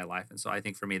 right, in my life. And so I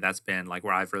think for me, that's been like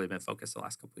where I've really been focused the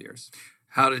last couple of years.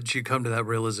 How did you come to that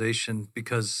realization?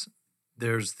 Because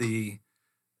there's the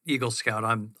Eagle Scout.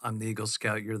 I'm the Eagle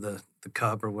Scout. You're the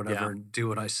Cub or whatever. Yeah. And do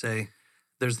what I say.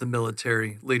 There's the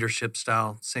military leadership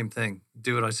style. Same thing.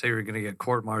 Do what I say. You're going to get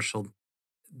court-martialed.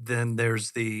 Then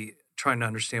there's the trying to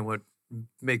understand what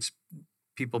makes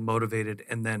people motivated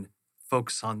and then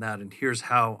focus on that. And here's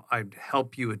how I'd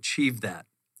help you achieve that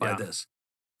by this.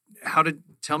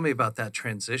 Tell me about that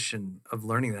transition of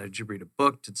learning that. Did you read a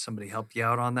book? Did somebody help you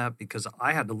out on that? Because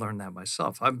I had to learn that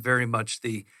myself. I'm very much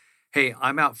hey,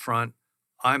 I'm out front.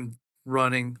 I'm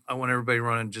running. I want everybody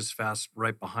running just fast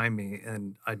right behind me.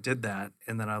 And I did that.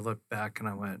 And then I looked back and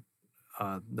I went,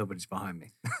 nobody's behind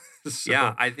me. So,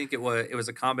 yeah, I think it was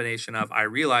a combination of I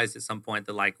realized at some point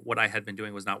that like what I had been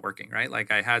doing was not working, right?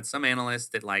 Like I had some analysts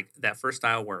that like that first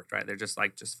style worked, right? They're just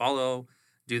like just follow,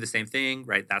 do the same thing,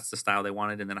 right? That's the style they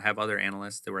wanted. And then I have other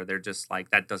analysts where they're just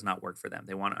like that does not work for them.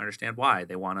 They want to understand why.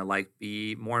 They want to like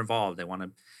be more involved. They want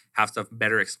to have stuff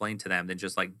better explained to them than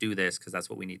just like do this because that's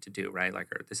what we need to do, right?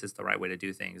 Like or this is the right way to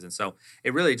do things. And so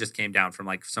it really just came down from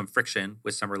like some friction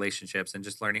with some relationships and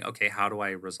just learning, okay, how do I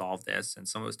resolve this? And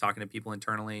someone was talking to people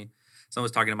internally. Someone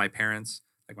was talking to my parents,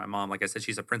 like my mom, like I said,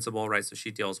 she's a principal, right? So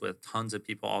she deals with tons of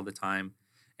people all the time.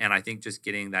 And I think just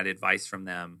getting that advice from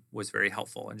them was very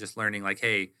helpful and just learning like,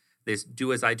 hey, this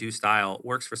do as I do style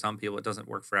works for some people. It doesn't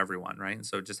work for everyone, right? And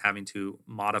so just having to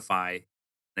modify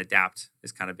and adapt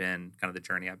has kind of been kind of the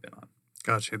journey I've been on.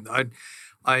 Gotcha.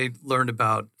 I learned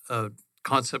about a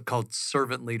concept called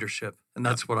servant leadership, and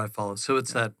that's what I follow. So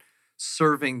it's that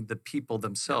serving the people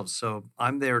themselves. So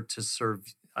I'm there to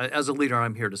serve. As a leader,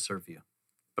 I'm here to serve you,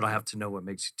 but I have to know what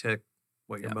makes you tick,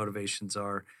 what your motivations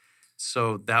are.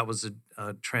 So that was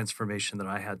a transformation that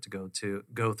I had to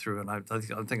go through, and I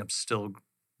think I'm still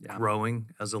growing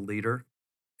as a leader.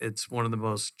 It's one of the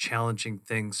most challenging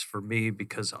things for me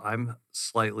because I'm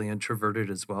slightly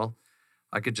introverted as well.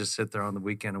 I could just sit there on the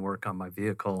weekend and work on my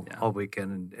vehicle all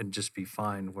weekend and just be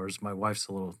fine. Whereas my wife's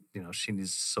a little, she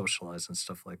needs to socialize and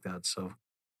stuff like that. So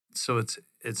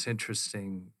it's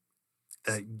interesting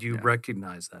that you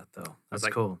recognize that though. That's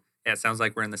cool. Yeah, it sounds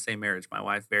like we're in the same marriage. My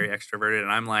wife, very extroverted,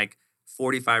 and I'm like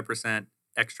 45%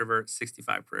 extrovert,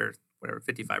 65 or whatever,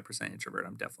 55% introvert.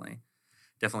 I'm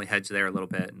definitely hedged there a little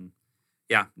bit. And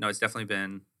yeah, no, it's definitely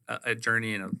been a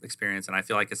journey and an experience. And I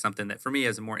feel like it's something that for me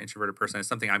as a more introverted person, it's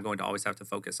something I'm going to always have to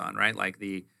focus on, right? Like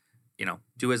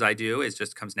do as I do, it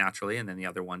just comes naturally. And then the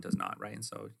other one does not, right? And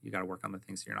so you got to work on the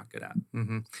things that you're not good at.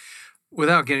 Mm-hmm.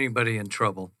 Without getting anybody in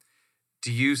trouble,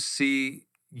 do you see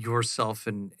yourself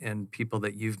and people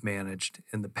that you've managed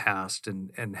in the past,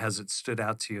 and has it stood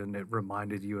out to you and it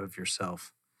reminded you of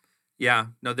yourself? Yeah,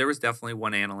 no, there was definitely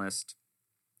one analyst,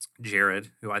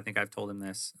 Jared, who I think I've told him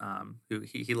this, who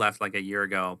he left like a year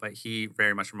ago, but he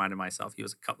very much reminded myself. He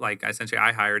was like, essentially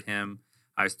I hired him.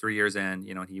 I was 3 years in,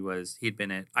 he'd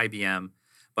been at IBM,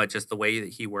 but just the way that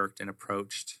he worked and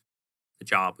approached the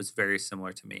job was very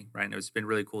similar to me, right? And it's been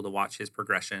really cool to watch his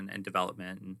progression and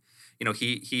development. And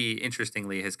he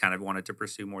interestingly has kind of wanted to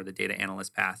pursue more the data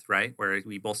analyst path, right? Where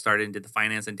we both started and did the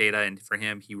finance and data, and for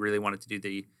him, he really wanted to do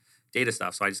the data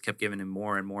stuff. So I just kept giving him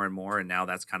more and more and more, and now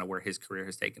that's kind of where his career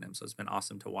has taken him. So it's been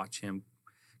awesome to watch him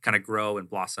kind of grow and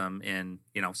blossom in,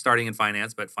 starting in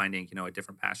finance, but finding, a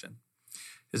different passion.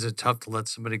 Is it tough to let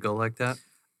somebody go like that?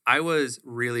 I was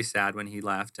really sad when he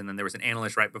left. And then there was an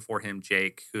analyst right before him,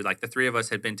 Jake, who like the three of us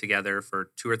had been together for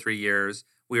 2 or 3 years.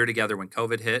 We were together when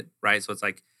COVID hit, right? So it's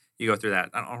like you go through that.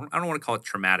 I don't want to call it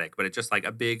traumatic, but it's just like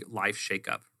a big life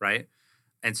shakeup, right?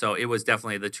 And so it was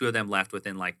definitely the two of them left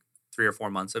within like 3 or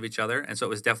 4 months of each other. And so it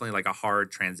was definitely like a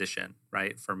hard transition,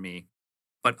 right, for me.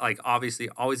 But like obviously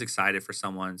always excited for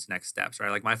someone's next steps, right?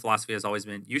 Like my philosophy has always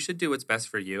been you should do what's best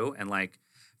for you. And like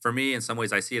for me, in some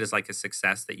ways, I see it as like a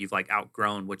success that you've like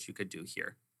outgrown what you could do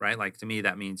here, right? Like to me,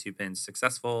 that means you've been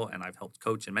successful and I've helped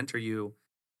coach and mentor you.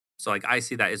 So like I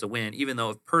see that as a win, even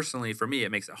though personally for me,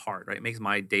 it makes it hard, right? It makes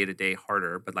my day-to-day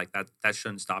harder, but like that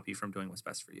shouldn't stop you from doing what's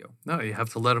best for you. No, you have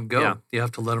to let them go. Yeah. You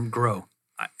have to let them grow.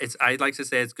 I'd like to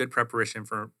say it's good preparation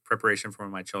for when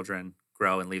my children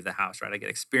grow and leave the house, right? I get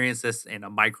experience this in a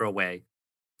micro way.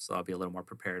 So I'll be a little more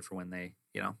prepared for when they,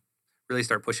 really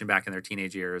start pushing back in their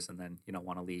teenage years and then,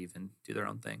 want to leave and do their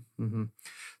own thing. Mm-hmm.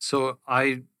 So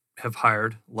I have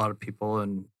hired a lot of people,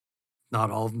 and not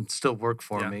all of them still work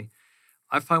for me.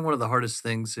 I find one of the hardest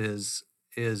things is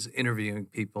interviewing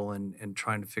people and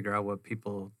trying to figure out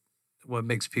what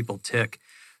makes people tick.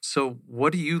 So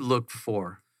what do you look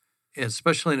for,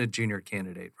 especially in a junior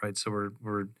candidate, right? So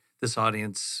we're this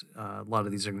audience, a lot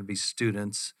of these are going to be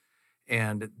students,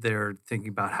 and they're thinking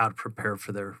about how to prepare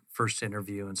for their first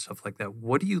interview and stuff like that.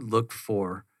 What do you look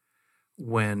for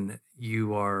when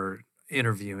you are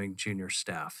interviewing junior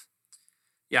staff?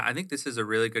 Yeah, I think this is a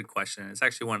really good question. It's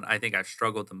actually one I think I've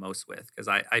struggled the most with because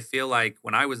I feel like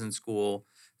when I was in school,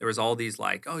 there was all these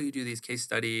like, oh, you do these case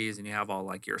studies and you have all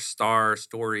like your star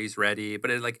stories ready.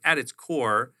 But at its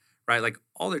core, right, like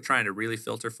all they're trying to really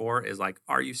filter for is like,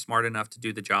 are you smart enough to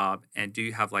do the job and do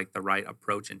you have like the right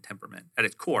approach and temperament at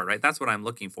its core, right? That's what I'm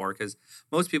looking for because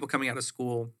most people coming out of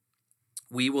school,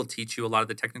 we will teach you a lot of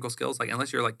the technical skills. Like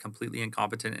unless you're like completely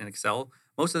incompetent in Excel,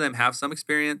 most of them have some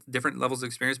experience, different levels of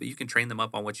experience, but you can train them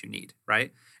up on what you need,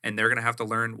 right? And they're going to have to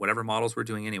learn whatever models we're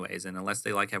doing anyways. And unless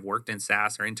they like have worked in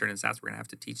SaaS or intern in SaaS, we're going to have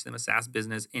to teach them a SaaS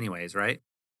business anyways, right?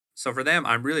 So for them,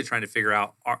 I'm really trying to figure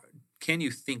out, can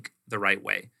you think the right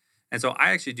way? And so I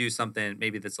actually do something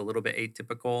maybe that's a little bit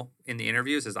atypical in the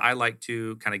interviews is I like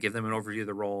to kind of give them an overview of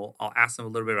the role. I'll ask them a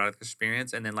little bit about their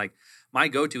experience. And then like my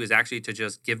go-to is actually to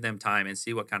just give them time and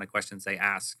see what kind of questions they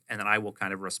ask. And then I will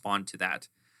kind of respond to that.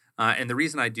 And the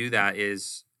reason I do that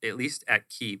is, at least at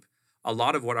Keep, a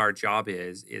lot of what our job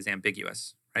is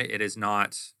ambiguous, right? It is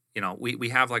not, we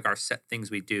have like our set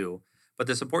things we do, but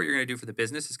the support you're going to do for the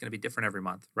business is going to be different every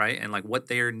month, right? And like what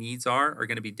their needs are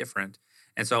going to be different.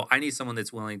 And so I need someone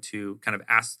that's willing to kind of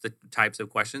ask the types of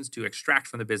questions to extract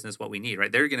from the business what we need,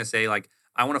 right? They're going to say like,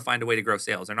 I want to find a way to grow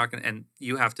sales. They're not going to, and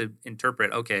you have to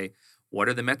interpret, okay, what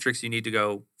are the metrics you need to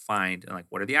go find? And like,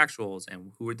 what are the actuals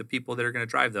and who are the people that are going to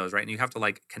drive those, right? And you have to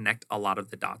like connect a lot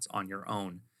of the dots on your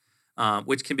own,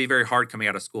 which can be very hard coming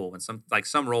out of school. When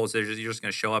some roles, you're just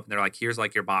going to show up and they're like, here's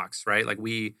like your box, right? Like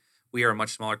we are a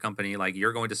much smaller company. Like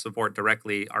you're going to support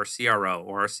directly our CRO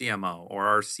or our CMO or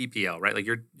our CPO, right? Like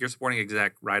you're supporting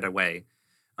exec right away,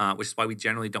 which is why we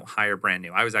generally don't hire brand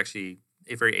new. I was actually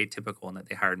very atypical in that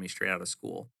they hired me straight out of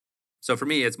school. So for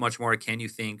me, it's much more, can you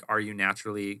think, are you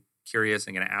naturally curious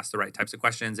and going to ask the right types of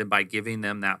questions? And by giving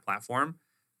them that platform,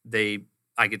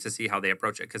 I get to see how they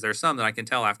approach it. Because there's some that I can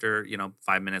tell after,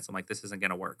 5 minutes, I'm like, this isn't going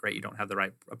to work, right? You don't have the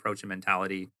right approach and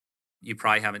mentality. You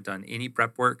probably haven't done any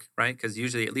prep work, right? Because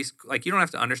usually, at least, like you don't have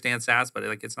to understand SaaS, but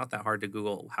like it's not that hard to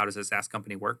Google how does a SaaS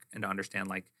company work and to understand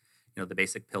like, the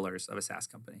basic pillars of a SaaS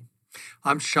company.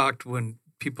 I'm shocked when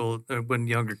when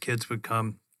younger kids would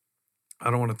come. I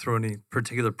don't want to throw any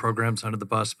particular programs under the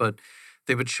bus, but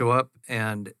they would show up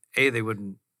and they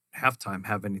wouldn't half time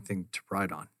have anything to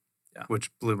write on, Yeah. which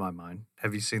blew my mind.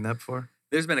 Have you seen that before?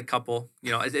 There's been a couple,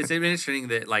 it's been interesting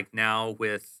that like now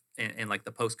in like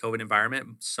the post-COVID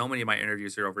environment, so many of my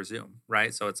interviews are over Zoom,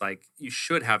 right? So it's like you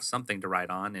should have something to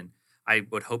write on, and I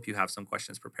would hope you have some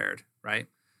questions prepared, right?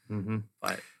 Mm-hmm.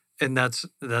 But And that's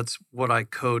what I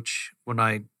coach when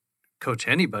I coach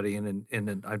anybody, and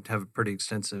I have a pretty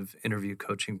extensive interview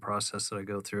coaching process that I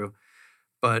go through.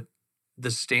 But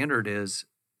the standard is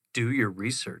do your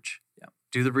research. Yeah.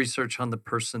 Do the research on the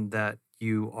person that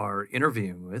you are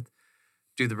interviewing with.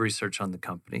 Do the research on the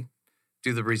company.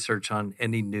 Do the research on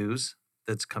any news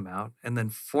that's come out, and then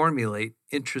formulate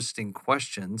interesting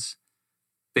questions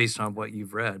based on what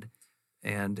you've read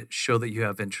and show that you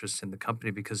have interest in the company,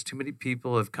 because too many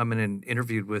people have come in and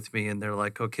interviewed with me and they're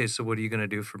like, okay, so what are you going to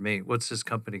do for me? What's this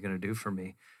company going to do for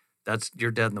me?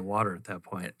 You're dead in the water at that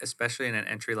point. especially in an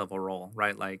entry-level role,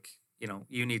 right? Like,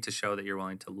 you need to show that you're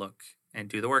willing to look and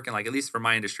do the work. And like, at least for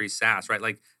my industry, SaaS, right?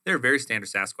 Like there are very standard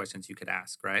SaaS questions you could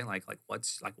ask, right? Like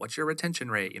what's your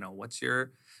retention rate? What's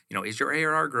your, is your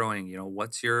ARR growing?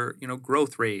 What's your,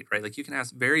 growth rate, right? Like you can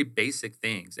ask very basic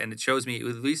things, and it shows me at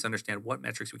least understand what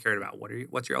metrics we cared about.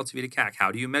 What's your LTV to CAC?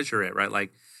 How do you measure it, right?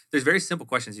 Like there's very simple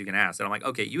questions you can ask. And I'm like,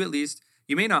 okay,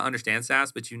 you may not understand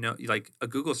SaaS, but like a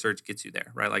Google search gets you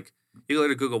there, right? Like you go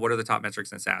to Google, what are the top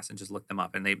metrics in SaaS, and just look them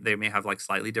up. And they may have like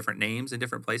slightly different names in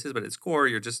different places, but at its core,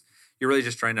 you're really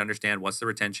just trying to understand what's the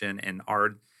retention, and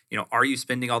are you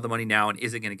spending all the money now, and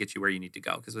is it going to get you where you need to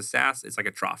go? Because with SaaS, it's like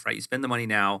a trough, right? You spend the money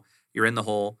now, you're in the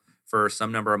hole for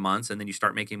some number of months, and then you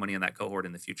start making money on that cohort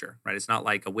in the future, right? It's not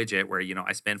like a widget where,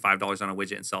 I spend $5 on a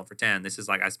widget and sell it for 10. This is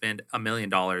like I spend $1 million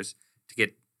to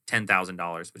get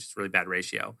 $10,000, which is a really bad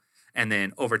ratio. And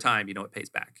then over time, it pays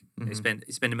back. Mm-hmm. You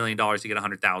spend $1 million to get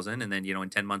 100,000, and then in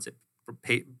 10 months it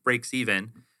breaks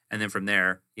even, and then from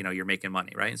there, you're making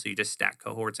money, right? And so you just stack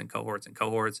cohorts and cohorts and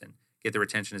cohorts and get the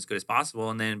retention as good as possible,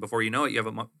 and then before you know it, you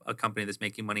have a company that's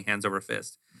making money hands over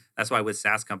fist. That's why with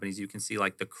SaaS companies, you can see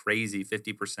like the crazy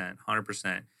 50%,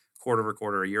 100%, quarter over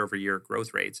quarter, year over year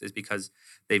growth rates, is because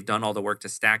they've done all the work to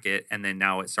stack it, and then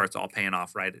now it starts all paying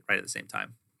off right at the same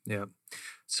time. Yeah.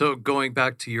 So going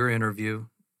back to your interview,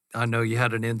 I know you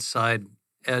had an inside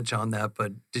edge on that,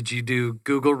 but did you do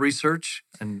Google research,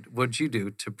 and what did you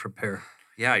do to prepare?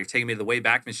 Yeah, you're taking me to the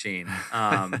Wayback Machine.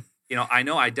 I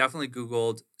know I definitely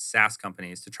Googled SaaS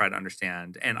companies to try to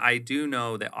understand. And I do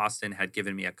know that Austin had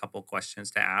given me a couple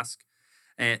questions to ask.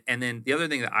 And then the other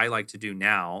thing that I like to do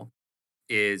now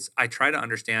is I try to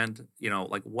understand,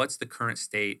 like what's the current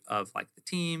state of like the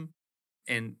team.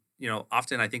 And,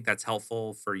 often I think that's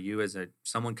helpful for you as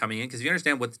someone coming in, because if you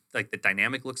understand what like the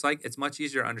dynamic looks like, it's much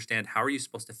easier to understand how are you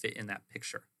supposed to fit in that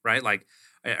picture, right? Like,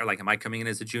 am I coming in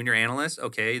as a junior analyst?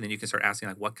 Okay, then you can start asking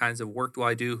like, what kinds of work do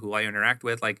I do? Who I interact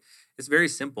with? Like, it's very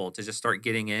simple to just start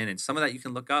getting in, and some of that you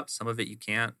can look up, some of it you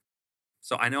can't.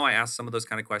 So I know I asked some of those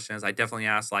kind of questions. I definitely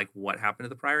asked like, what happened to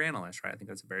the prior analyst, right? I think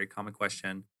that's a very common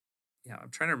question. Yeah,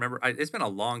 I'm trying to remember. It's been a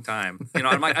long time.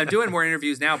 I'm doing more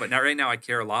interviews now, but not right now. I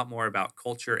care a lot more about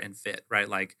culture and fit, right?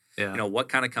 Like, Yeah. what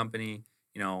kind of company,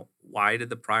 why did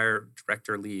the prior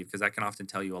director leave? Because that can often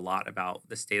tell you a lot about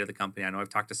the state of the company. I know I've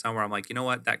talked to some where I'm like, you know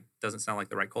what, that doesn't sound like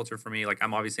the right culture for me. Like,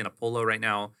 I'm obviously in a polo right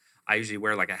now. I usually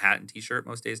wear like a hat and t-shirt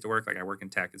most days to work. Like, I work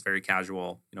in tech. It's very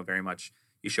casual, very much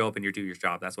you show up and you do your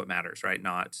job. That's what matters, right?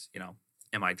 Not,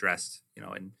 am I dressed, in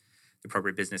the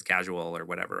appropriate business casual or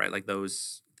whatever, right? Like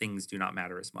those things do not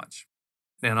matter as much.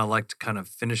 And I like to kind of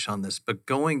finish on this, but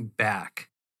going back,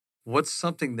 what's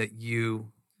something that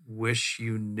you wish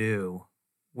you knew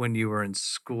when you were in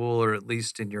school, or at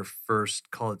least in your first,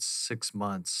 call it 6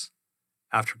 months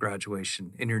after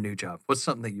graduation in your new job? What's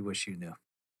something that you wish you knew?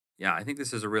 Yeah, I think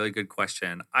this is a really good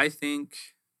question. I think,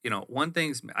 one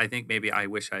thing I think maybe I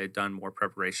wish I had done more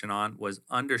preparation on was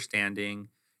understanding,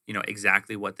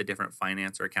 exactly what the different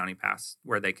finance or accounting paths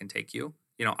where they can take you.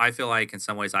 I feel like in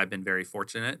some ways I've been very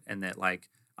fortunate, and that like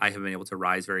I have been able to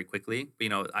rise very quickly.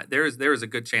 But, there is a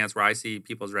good chance where I see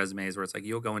people's resumes where it's like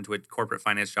you'll go into a corporate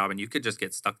finance job and you could just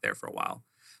get stuck there for a while.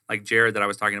 Like Jared that I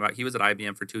was talking about, he was at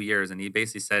IBM for 2 years, and he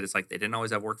basically said it's like they didn't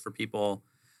always have work for people.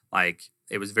 Like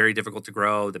it was very difficult to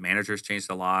grow. The managers changed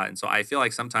a lot. And so I feel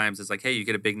like sometimes it's like, hey, you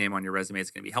get a big name on your resume,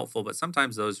 it's going to be helpful. But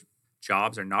sometimes those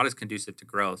jobs are not as conducive to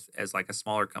growth as like a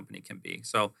smaller company can be.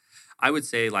 So I would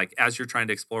say like, as you're trying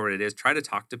to explore what it is, try to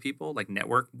talk to people, like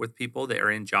network with people that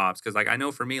are in jobs. Cause like, I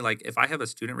know for me, like if I have a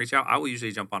student reach out, I will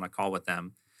usually jump on a call with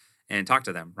them and talk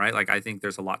to them, right? Like, I think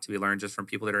there's a lot to be learned just from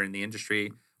people that are in the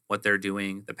industry. what they're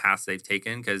doing, the paths they've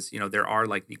taken. Because, there are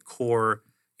like the core,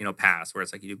 paths where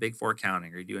it's like you do Big Four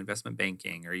accounting or you do investment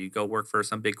banking or you go work for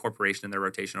some big corporation in their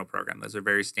rotational program. Those are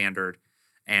very standard.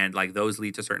 And like those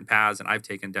lead to certain paths. And I've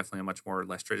taken definitely a much more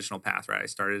less traditional path, right? I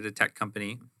started a tech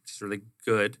company, which is really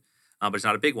good, but it's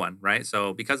not a big one, right?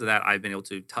 So because of that, I've been able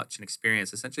to touch and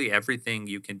experience essentially everything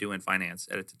you can do in finance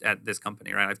at this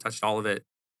company, right? I've touched all of it,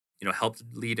 helped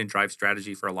lead and drive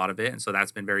strategy for a lot of it. And so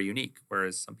that's been very unique.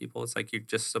 Whereas some people, it's like you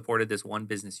just supported this one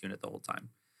business unit the whole time.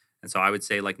 And so I would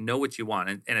say, like, know what you want.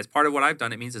 And as part of what I've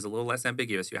done, it means it's a little less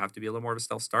ambiguous. You have to be a little more of a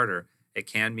self-starter. It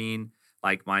can mean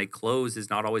like my close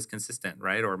is not always consistent,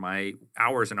 right? Or my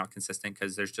hours are not consistent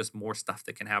because there's just more stuff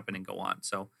that can happen and go on.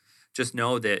 So just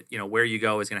know that, where you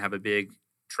go is going to have a big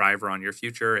driver on your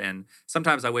future. And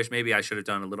sometimes I wish maybe I should have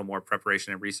done a little more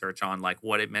preparation and research on like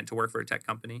what it meant to work for a tech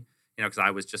company, because I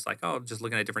was just like, oh, just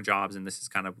looking at different jobs and this is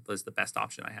kind of was the best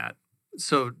option I had.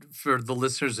 So for the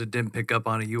listeners that didn't pick up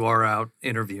on it, you are out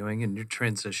interviewing and you're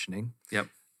transitioning. Yep.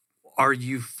 Are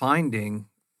you finding,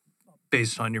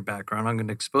 based on your background, I'm going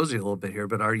to expose you a little bit here,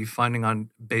 but are you finding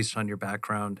based on your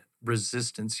background,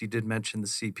 resistance? You did mention the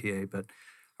CPA, but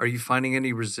are you finding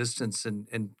any resistance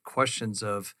and questions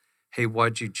of, hey,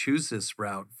 why'd you choose this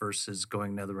route versus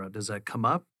going another route? Does that come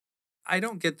up? I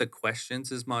don't get the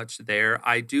questions as much there.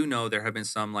 I do know there have been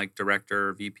some like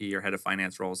director, VP, or head of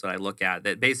finance roles that I look at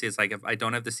that basically it's like if I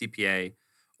don't have the CPA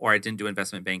or I didn't do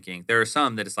investment banking, there are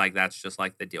some that it's like that's just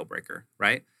like the deal breaker,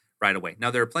 right? Right away. Now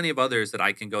there are plenty of others that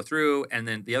I can go through. And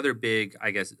then the other big,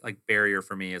 I guess, like barrier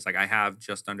for me is like I have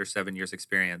just under 7 years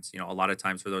experience. A lot of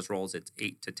times for those roles, it's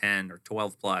 8 to 10 or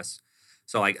 12 plus.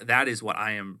 So like that is what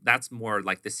that's more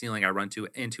like the ceiling I run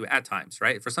into at times,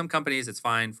 right? For some companies, it's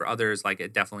fine. For others, like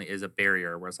it definitely is a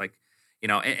barrier where it's like,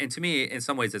 and to me, in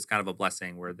some ways, it's kind of a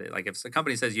blessing where like if a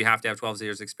company says you have to have 12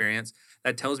 years experience,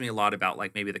 that tells me a lot about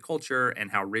like maybe the culture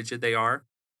and how rigid they are,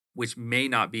 which may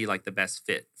not be like the best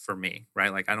fit for me,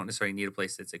 right? Like I don't necessarily need a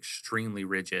place that's extremely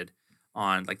rigid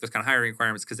on like those kind of hiring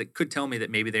requirements because it could tell me that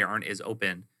maybe they aren't as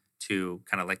open to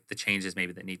kind of like the changes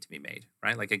maybe that need to be made,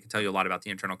 right? Like it can tell you a lot about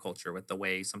the internal culture with the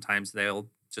way sometimes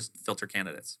they'll just filter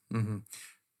candidates. Mm-hmm.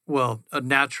 Well, a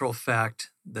natural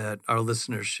fact that our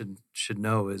listeners should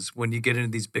know is when you get into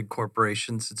these big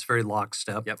corporations, it's very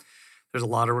lockstep. Yep. There's a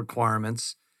lot of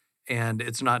requirements, and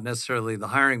it's not necessarily the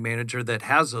hiring manager that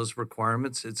has those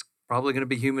requirements. It's probably going to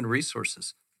be human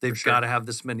resources. They've got to have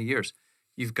this many years.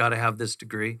 You've got to have this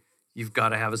degree. You've got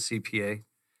to have a CPA.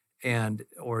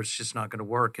 Or it's just not going to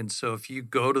work. And so if you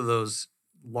go to those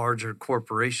larger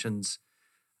corporations,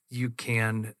 you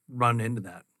can run into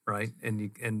that, right?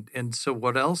 And so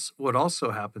what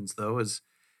also happens though is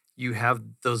you have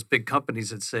those big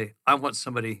companies that say, I want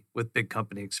somebody with big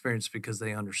company experience because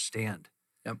they understand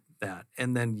that.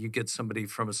 And then you get somebody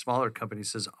from a smaller company who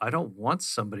says, I don't want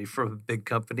somebody from a big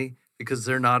company because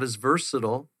they're not as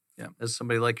versatile as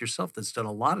somebody like yourself that's done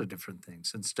a lot of different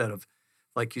things instead of,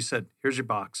 like you said, here's your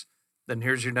box. Then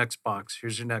here's your next box.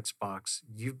 Here's your next box.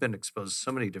 You've been exposed to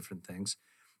so many different things,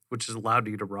 which has allowed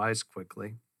you to rise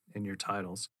quickly in your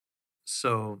titles.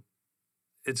 So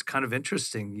it's kind of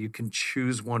interesting. You can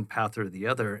choose one path or the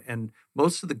other. And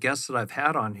most of the guests that I've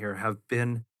had on here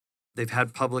they've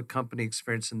had public company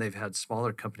experience and they've had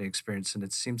smaller company experience. And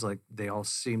it seems like they all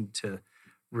seem to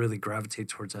really gravitate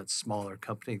towards that smaller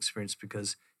company experience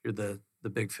because you're the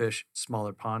big fish,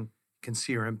 smaller pond, can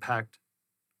see your impact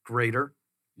greater,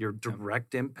 your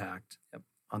direct impact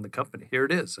on the company. Here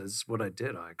it is. This is what I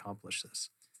did. I accomplished this.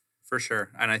 For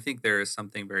sure. And I think there is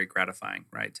something very gratifying,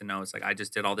 right? To know it's like I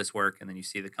just did all this work and then you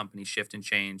see the company shift and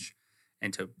change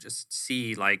and to just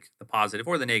see like the positive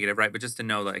or the negative, right? But just to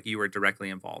know like you were directly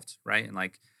involved, right? And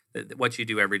like what you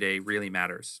do every day really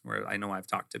matters. Where I know I've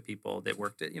talked to people that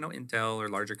worked at, Intel or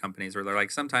larger companies where they're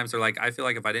like, sometimes they're like, I feel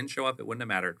like if I didn't show up, it wouldn't have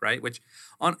mattered, right? Which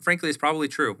frankly is probably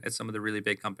true at some of the really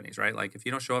big companies, right? Like if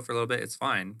you don't show up for a little bit, it's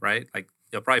fine, right? Like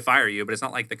they'll probably fire you, but it's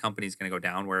not like the company's going to go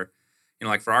down where,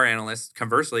 like for our analysts,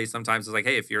 conversely, sometimes it's like,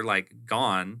 hey, if you're like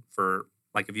gone for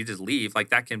like, if you just leave, like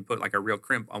that can put like a real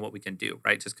crimp on what we can do,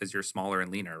 right? Just because you're smaller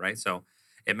and leaner, right? So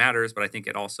it matters, but I think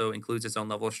it also includes its own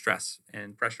level of stress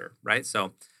and pressure, right?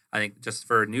 So I think just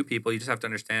for new people, you just have to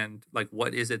understand like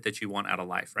what is it that you want out of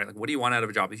life, right? Like what do you want out of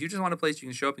a job? If you just want a place you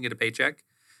can show up and get a paycheck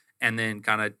and then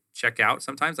kind of check out,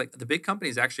 sometimes like the big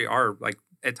companies actually are like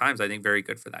at times I think very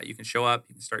good for that. You can show up,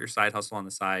 you can start your side hustle on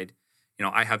the side.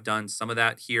 I have done some of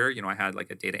that here. I had like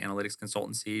a data analytics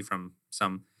consultancy from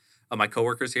some of my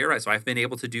coworkers here, right? So I've been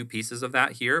able to do pieces of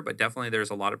that here, but definitely there's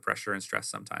a lot of pressure and stress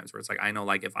sometimes where it's like, I know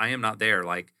like if I am not there,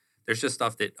 like there's just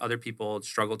stuff that other people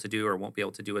struggle to do or won't be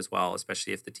able to do as well,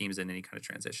 especially if the team's in any kind of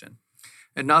transition.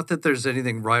 And not that there's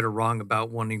anything right or wrong about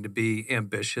wanting to be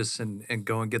ambitious and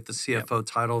go and get the CFO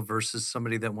title versus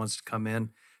somebody that wants to come in,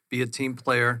 be a team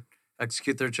player,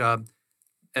 execute their job,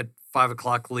 at 5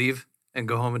 o'clock leave and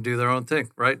go home and do their own thing,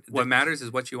 right? What matters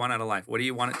is what you want out of life. What do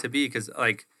you want it to be? Because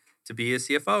like to be a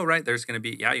CFO, right, there's going to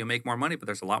be, you'll make more money, but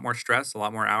there's a lot more stress, a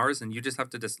lot more hours. And you just have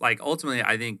to just like, ultimately,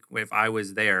 I think if I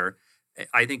was there,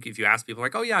 I think if you ask people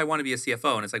like, oh yeah, I want to be a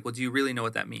CFO. And it's like, well, do you really know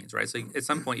what that means? Right. So at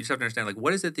some point you just have to understand like,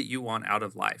 what is it that you want out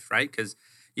of life? Right. Because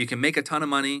you can make a ton of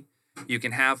money. You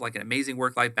can have like an amazing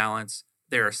work-life balance.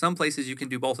 There are some places you can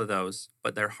do both of those,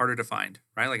 but they're harder to find,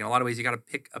 right? Like in a lot of ways, you got to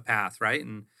pick a path, right?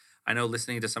 And I know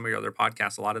listening to some of your other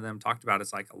podcasts, a lot of them talked about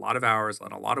it's like a lot of hours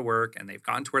and a lot of work, and they've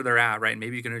gotten to where they're at, right? And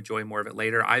maybe you can enjoy more of it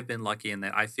later. I've been lucky in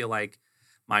that I feel like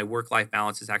my work-life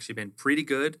balance has actually been pretty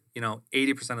good,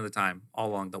 80% of the time all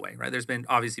along the way, right? There's been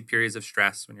obviously periods of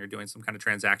stress when you're doing some kind of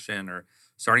transaction or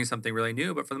starting something really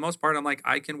new. But for the most part, I'm like,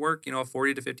 I can work, a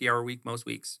 40 to 50 hour week most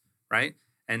weeks, right?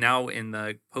 And now in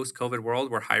the post-COVID world,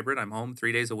 we're hybrid. I'm home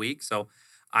 3 days a week. So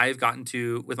I've gotten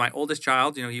to, with my oldest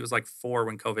child, he was like 4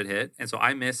 when COVID hit. And so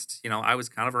I missed, I was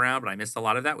kind of around, but I missed a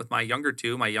lot of that. With my younger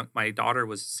two, my daughter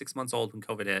was 6 months old when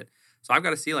COVID hit. So I've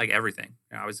got to see like everything.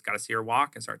 I always got to see her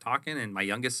walk and start talking. And my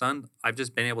youngest son, I've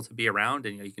just been able to be around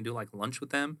and, you can do like lunch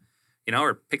with them,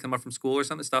 or pick them up from school or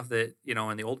something, stuff that,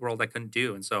 in the old world I couldn't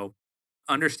do. And so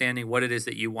understanding what it is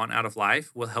that you want out of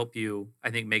life will help you,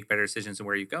 I think, make better decisions in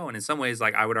where you go. And in some ways,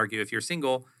 like I would argue if you're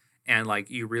single and like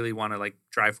you really want to like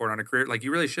drive forward on a career, like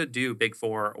you really should do Big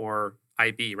Four or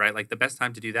IB, right? Like the best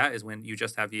time to do that is when you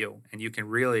just have you and you can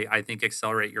really, I think,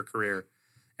 accelerate your career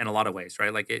in a lot of ways,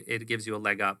 right? Like it gives you a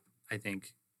leg up, I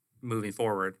think, moving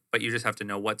forward, but you just have to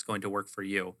know what's going to work for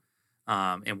you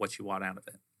and what you want out of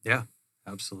it. Yeah,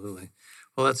 absolutely.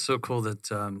 Well, that's so cool that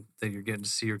that you're getting to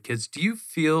see your kids. Do you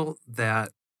feel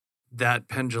that that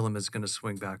pendulum is going to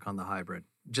swing back on the hybrid?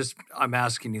 Just, I'm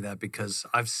asking you that because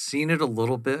I've seen it a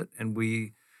little bit, and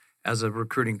we, as a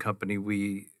recruiting company,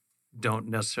 we don't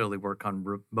necessarily work on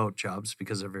remote jobs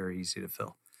because they're very easy to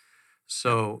fill.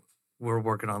 So we're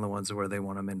working on the ones where they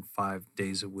want them in 5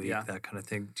 days a week, that kind of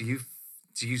thing. Do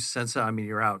you sense that? I mean,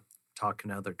 you're out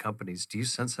talking to other companies. Do you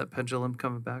sense that pendulum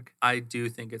coming back? I do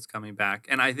think it's coming back.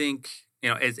 And I think,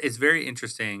 it's very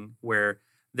interesting where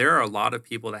there are a lot of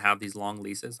people that have these long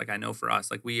leases. Like I know for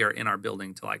us, like we are in our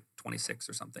building to like 26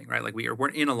 or something, right? Like we're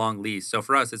in a long lease. So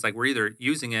for us, it's like we're either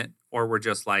using it or we're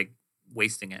just like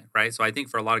wasting it, right? So I think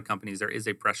for a lot of companies, there is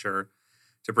a pressure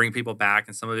to bring people back,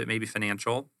 and some of it may be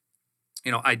financial.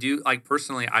 I do like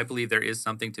personally, I believe there is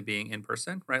something to being in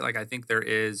person, right? Like I think there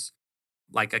is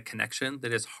like a connection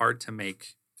that is hard to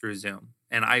make through Zoom.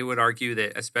 And I would argue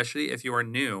that especially if you are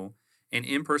new, an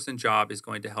in-person job is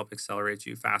going to help accelerate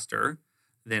you faster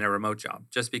than a remote job,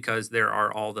 just because there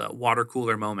are all the water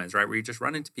cooler moments, right? Where you just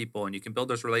run into people and you can build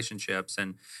those relationships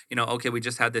and, okay, we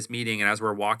just had this meeting and as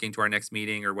we're walking to our next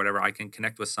meeting or whatever, I can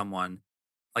connect with someone.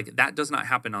 Like that does not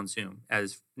happen on Zoom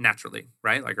as naturally,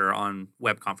 right? Like or on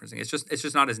web conferencing. It's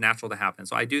just not as natural to happen.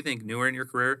 So I do think newer in your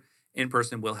career, in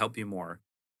person will help you more.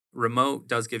 Remote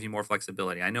does give you more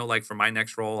flexibility. I know like for my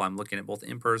next role, I'm looking at both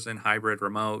in-person, hybrid,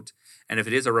 remote. And if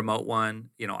it is a remote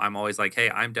one, I'm always like, hey,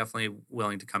 I'm definitely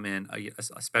willing to come in,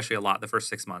 especially a lot the first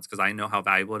 6 months, because I know how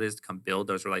valuable it is to come build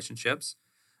those relationships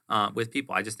with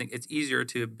people. I just think it's easier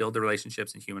to build the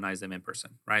relationships and humanize them in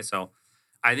person, right? So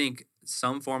I think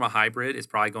some form of hybrid is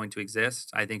probably going to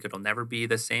exist. I think it'll never be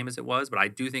the same as it was, but I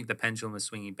do think the pendulum is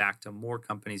swinging back to more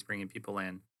companies bringing people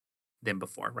in than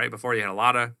before, right? Before you had a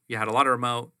lot of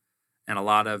remote and a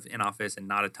lot of in-office and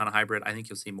not a ton of hybrid. I think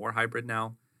you'll see more hybrid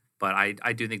now, but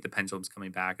I do think the pendulum's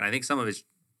coming back. And I think some of it's,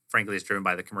 frankly, is driven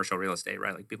by the commercial real estate,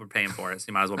 right? Like people are paying for it, so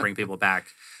you might as well bring people back.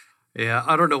 Yeah,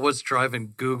 I don't know what's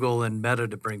driving Google and Meta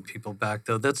to bring people back,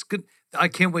 though. That's good. I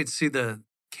can't wait to see the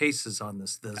cases on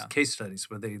this, case studies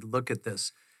where they look at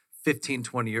this 15,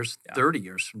 20 years, 30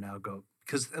 years from now,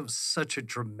 because that was such a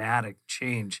dramatic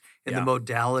change in the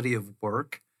modality of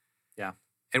work. Yeah.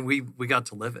 And we got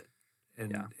to live it.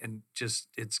 And just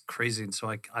it's crazy. And so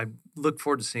I look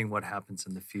forward to seeing what happens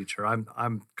in the future. I'm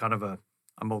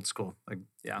old school. Like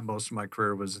most of my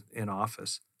career was in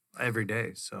office every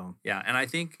day. So and I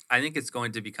think it's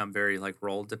going to become very like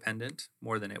role dependent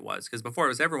more than it was, because before it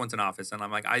was everyone's in office, and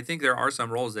I'm like, I think there are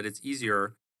some roles that it's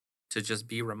easier to just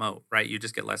be remote, right? You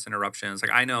just get less interruptions.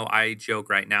 Like I know I joke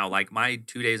right now, like my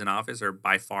 2 days in office are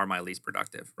by far my least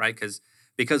productive, right?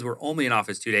 Because we're only in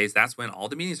office 2 days, that's when all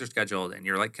the meetings are scheduled and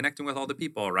you're like connecting with all the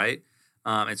people, right?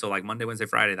 And so like Monday, Wednesday,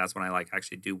 Friday, that's when I like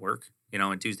actually do work,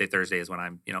 and Tuesday, Thursday is when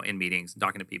I'm, in meetings and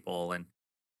talking to people and,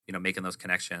 making those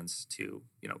connections to,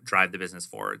 drive the business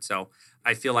forward. So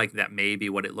I feel like that may be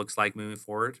what it looks like moving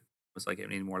forward. It's like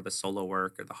any more of the solo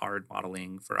work or the hard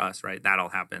modeling for us, right? That all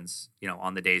happens,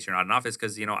 on the days you're not in office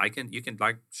because, you can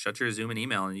like shut your Zoom and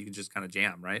email and you can just kind of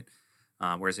jam, right?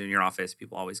 Whereas in your office,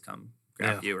 people always come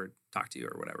grab you or talk to you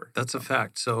or whatever. That's a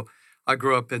fact. So I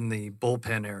grew up in the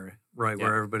bullpen era, right, Yeah.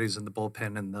 where everybody's in the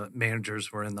bullpen and the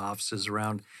managers were in the offices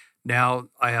around. Now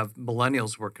I have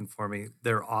millennials working for me.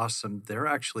 They're awesome. They're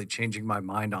actually changing my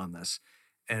mind on this.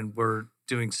 And we're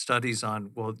doing studies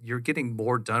on, well, you're getting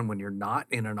more done when you're not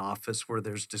in an office where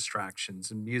there's distractions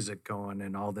and music going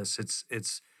and all this.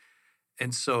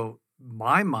 And so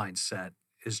my mindset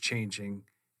is changing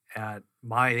at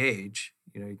my age.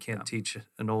 You can't teach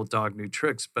an old dog new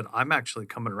tricks, but I'm actually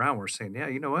coming around. We're saying, yeah,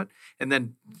 you know what? And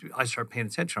then I start paying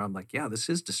attention. I'm like, yeah, this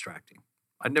is distracting.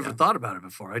 I'd never thought about it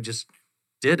before. I just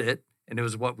did it and it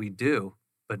was what we do.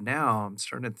 But now I'm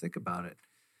starting to think about it.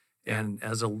 Yeah. And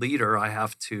as a leader, I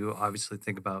have to obviously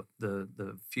think about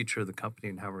the future of the company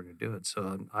and how we're going to do it.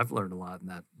 So I've learned a lot in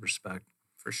that respect.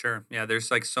 For sure. Yeah, there's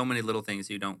like so many little things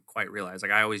you don't quite realize. Like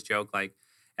I always joke, like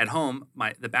at home,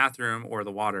 the bathroom or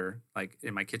the water, like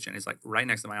in my kitchen, is like right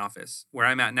next to my office. Where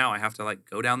I'm at now, I have to like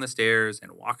go down the stairs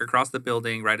and walk across the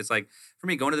building. Right? It's like for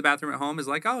me, going to the bathroom at home is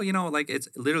like, oh, like it's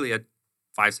literally a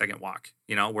 5-second walk.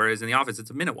 Whereas in the office,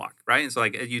 it's a minute walk, right? And so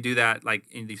like you do that, like,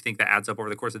 and you think that adds up over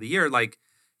the course of the year, like,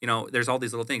 there's all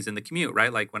these little things in the commute,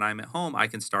 right? Like when I'm at home, I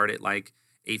can start at like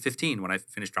 8:15 when I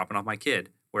finish dropping off my kid.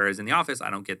 Whereas in the office, I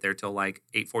don't get there till like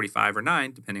 8:45 or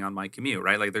 9, depending on my commute,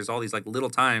 right? Like there's all these like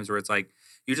little times where it's like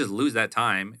you just lose that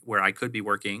time where I could be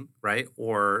working, right?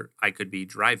 Or I could be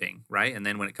driving, right? And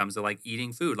then when it comes to like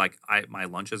eating food, like my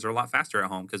lunches are a lot faster at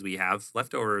home because we have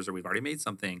leftovers or we've already made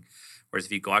something. Whereas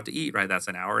if you go out to eat, right, that's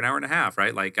an hour and a half,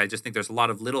 right? Like I just think there's a lot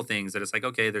of little things that it's like,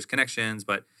 okay, there's connections,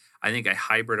 but I think a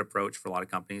hybrid approach for a lot of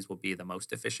companies will be the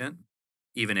most efficient,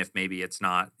 even if maybe it's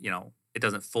not, it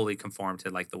doesn't fully conform to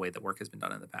like the way that work has been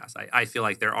done in the past. I feel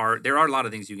like there are a lot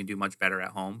of things you can do much better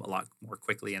at home, a lot more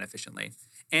quickly and efficiently.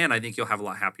 And I think you'll have a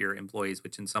lot happier employees,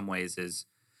 which in some ways is,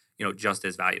 just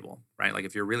as valuable, right? Like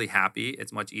if you're really happy,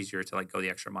 it's much easier to like go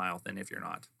the extra mile than if you're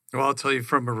not. Well, I'll tell you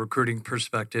from a recruiting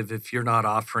perspective, if you're not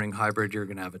offering hybrid, you're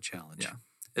going to have a challenge. Yeah.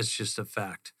 It's just a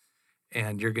fact.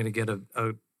 And you're going to get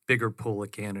a bigger pool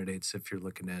of candidates if you're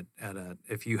looking at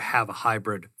if you have a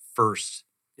hybrid first.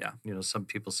 Yeah. Some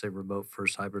people say remote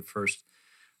first, hybrid first.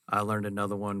 I learned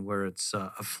another one where it's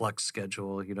a flex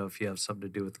schedule. If you have something to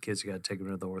do with the kids, you got to take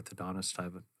them to the orthodontist. I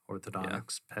have an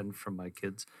orthodontics pen from my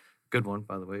kids. Good one,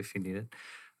 by the way, if you need it.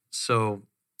 So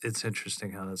it's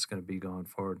interesting how that's going to be going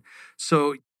forward.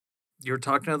 So you're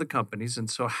talking to other companies. And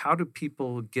so how do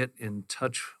people get in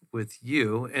touch with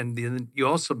you? And then you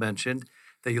also mentioned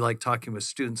that you like talking with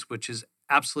students, which is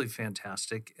absolutely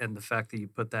fantastic. And the fact that you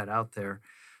put that out there.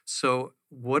 So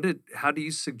how do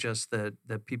you suggest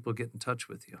that people get in touch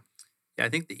with you? Yeah, I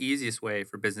think the easiest way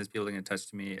for business people to get in touch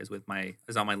to me is on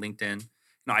my LinkedIn.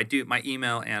 I do, my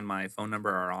email and my phone number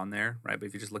are on there, right? But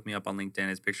if you just look me up on LinkedIn,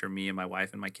 it's a picture of me and my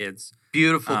wife and my kids.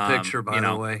 Beautiful picture, by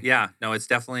the way. Yeah, no, it's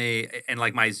definitely, and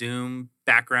like my Zoom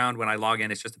background when I log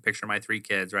in, it's just a picture of my 3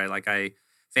 kids, right? Like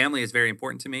family is very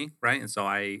important to me, right? And so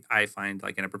I find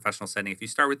like in a professional setting, if you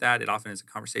start with that, it often is a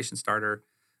conversation starter.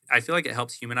 I feel like it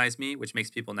helps humanize me, which makes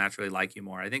people naturally like you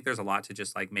more. I think there's a lot to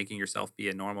just like making yourself be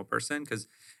a normal person because at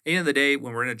the end of the day,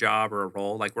 when we're in a job or a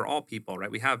role, like we're all people, right?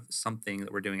 We have something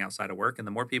that we're doing outside of work. And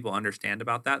the more people understand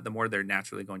about that, the more they're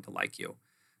naturally going to like you,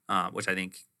 which I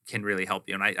think can really help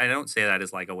you. And I don't say that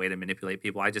as like a way to manipulate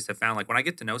people. I just have found like when I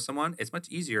get to know someone, it's much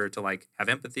easier to like have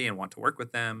empathy and want to work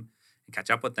with them and catch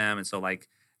up with them. And so like,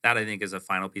 that I think is a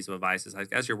final piece of advice is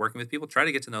like, as you're working with people, try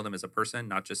to get to know them as a person,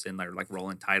 not just in their like role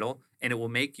and title. And it will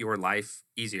make your life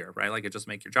easier, right? Like it just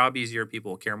make your job easier.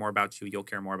 People will care more about you. You'll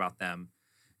care more about them.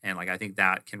 And like, I think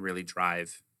that can really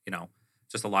drive,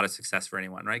 just a lot of success for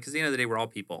anyone, right? Because at the end of the day, we're all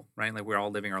people, right? Like we're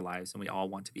all living our lives and we all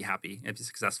want to be happy and be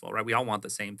successful, right? We all want the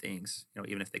same things,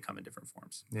 even if they come in different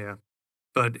forms. Yeah.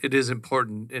 But it is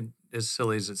important, and as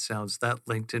silly as it sounds, that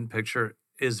LinkedIn picture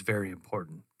is very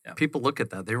important. Yeah. People look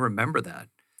at that. They remember that.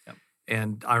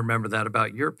 And I remember that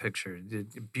about your picture.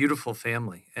 Beautiful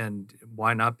family. And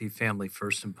why not be family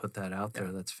first and put that out there?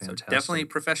 Yeah. That's fantastic. So definitely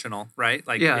professional, right?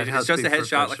 Like it's just a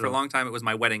headshot. Like for a long time, it was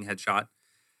my wedding headshot.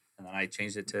 And then I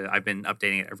changed it I've been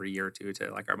updating it every year or two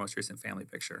to like our most recent family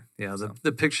picture. Yeah,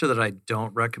 the picture that I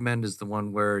don't recommend is the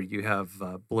one where you have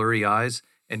blurry eyes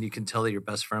and you can tell that your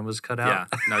best friend was cut out.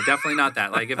 Yeah, no, definitely not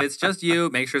that. Like if it's just you,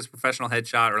 make sure it's a professional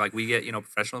headshot or like we get,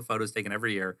 professional photos taken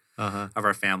every year of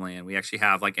our family. And we actually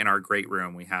have like in our great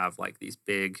room, we have like these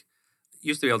big,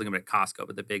 used to be able to get them at Costco,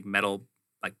 but the big metal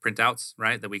like printouts,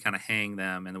 right? That we kind of hang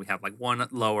them, and then we have like one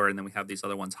lower, and then we have these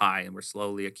other ones high, and we're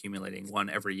slowly accumulating one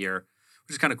every year,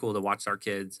 which is kind of cool to watch our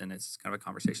kids, and it's kind of a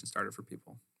conversation starter for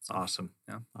people. So, Awesome.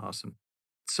 Yeah. Awesome.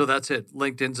 So that's it.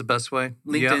 LinkedIn's the best way?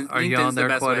 Are you LinkedIn's on there the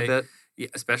best quite way. a bit? Yeah,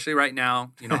 especially right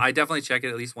now. I definitely check it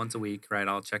at least once a week, right?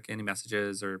 I'll check any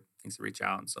messages or things to reach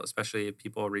out. And so especially if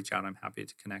people reach out, I'm happy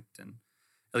to connect. And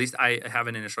at least I have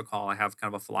an initial call. I have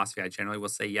kind of a philosophy. I generally will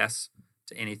say yes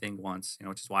to anything once,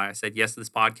 which is why I said yes to this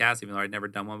podcast, even though I'd never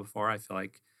done one before. I feel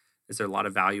like there's a lot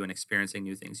of value in experiencing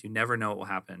new things. You never know what will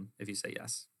happen if you say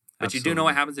yes. But Absolutely. You do know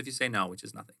what happens if you say no, which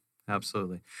is nothing.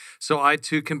 Absolutely. So I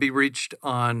too can be reached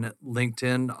on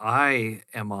LinkedIn. I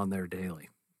am on there daily.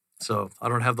 So I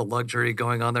don't have the luxury of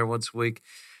going on there once a week.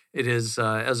 It is,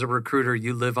 as a recruiter,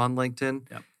 you live on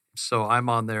LinkedIn. Yep. So I'm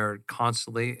on there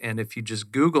constantly. And if you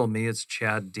just Google me, it's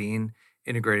Chad Dean,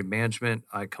 Integrated Management.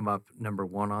 I come up number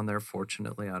 1 on there.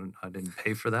 Fortunately, I didn't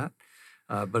pay for that,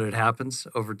 but it happens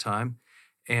over time.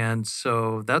 And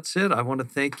so that's it. I want to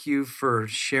thank you for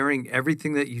sharing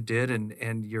everything that you did,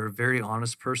 and you're a very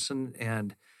honest person,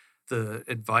 and the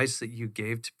advice that you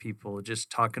gave to people,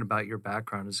 just talking about your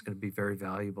background, is going to be very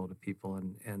valuable to people.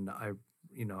 And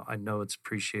I know it's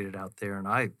appreciated out there, and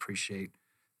I appreciate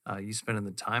you spending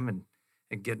the time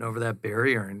and getting over that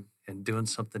barrier and doing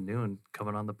something new and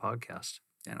coming on the podcast.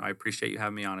 And I appreciate you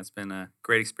having me on. It's been a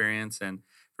great experience. And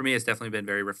for me, it's definitely been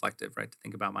very reflective, right? To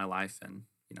think about my life and,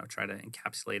 try to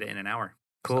encapsulate it in an hour.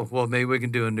 Cool. So, well, maybe we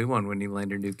can do a new one when you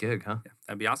land your new gig, huh? Yeah,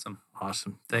 that'd be awesome.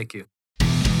 Awesome. Thank you.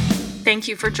 Thank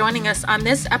you for joining us on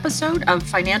this episode of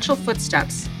Financial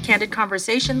Footsteps, Candid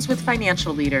Conversations with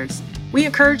Financial Leaders. We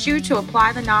encourage you to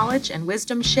apply the knowledge and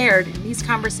wisdom shared in these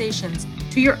conversations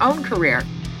to your own career.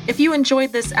 If you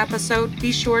enjoyed this episode,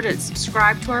 be sure to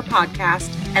subscribe to our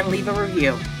podcast and leave a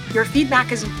review. Your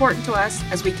feedback is important to us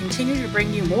as we continue to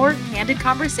bring you more candid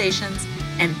conversations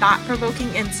and thought-provoking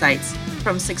insights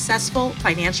from successful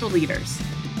financial leaders.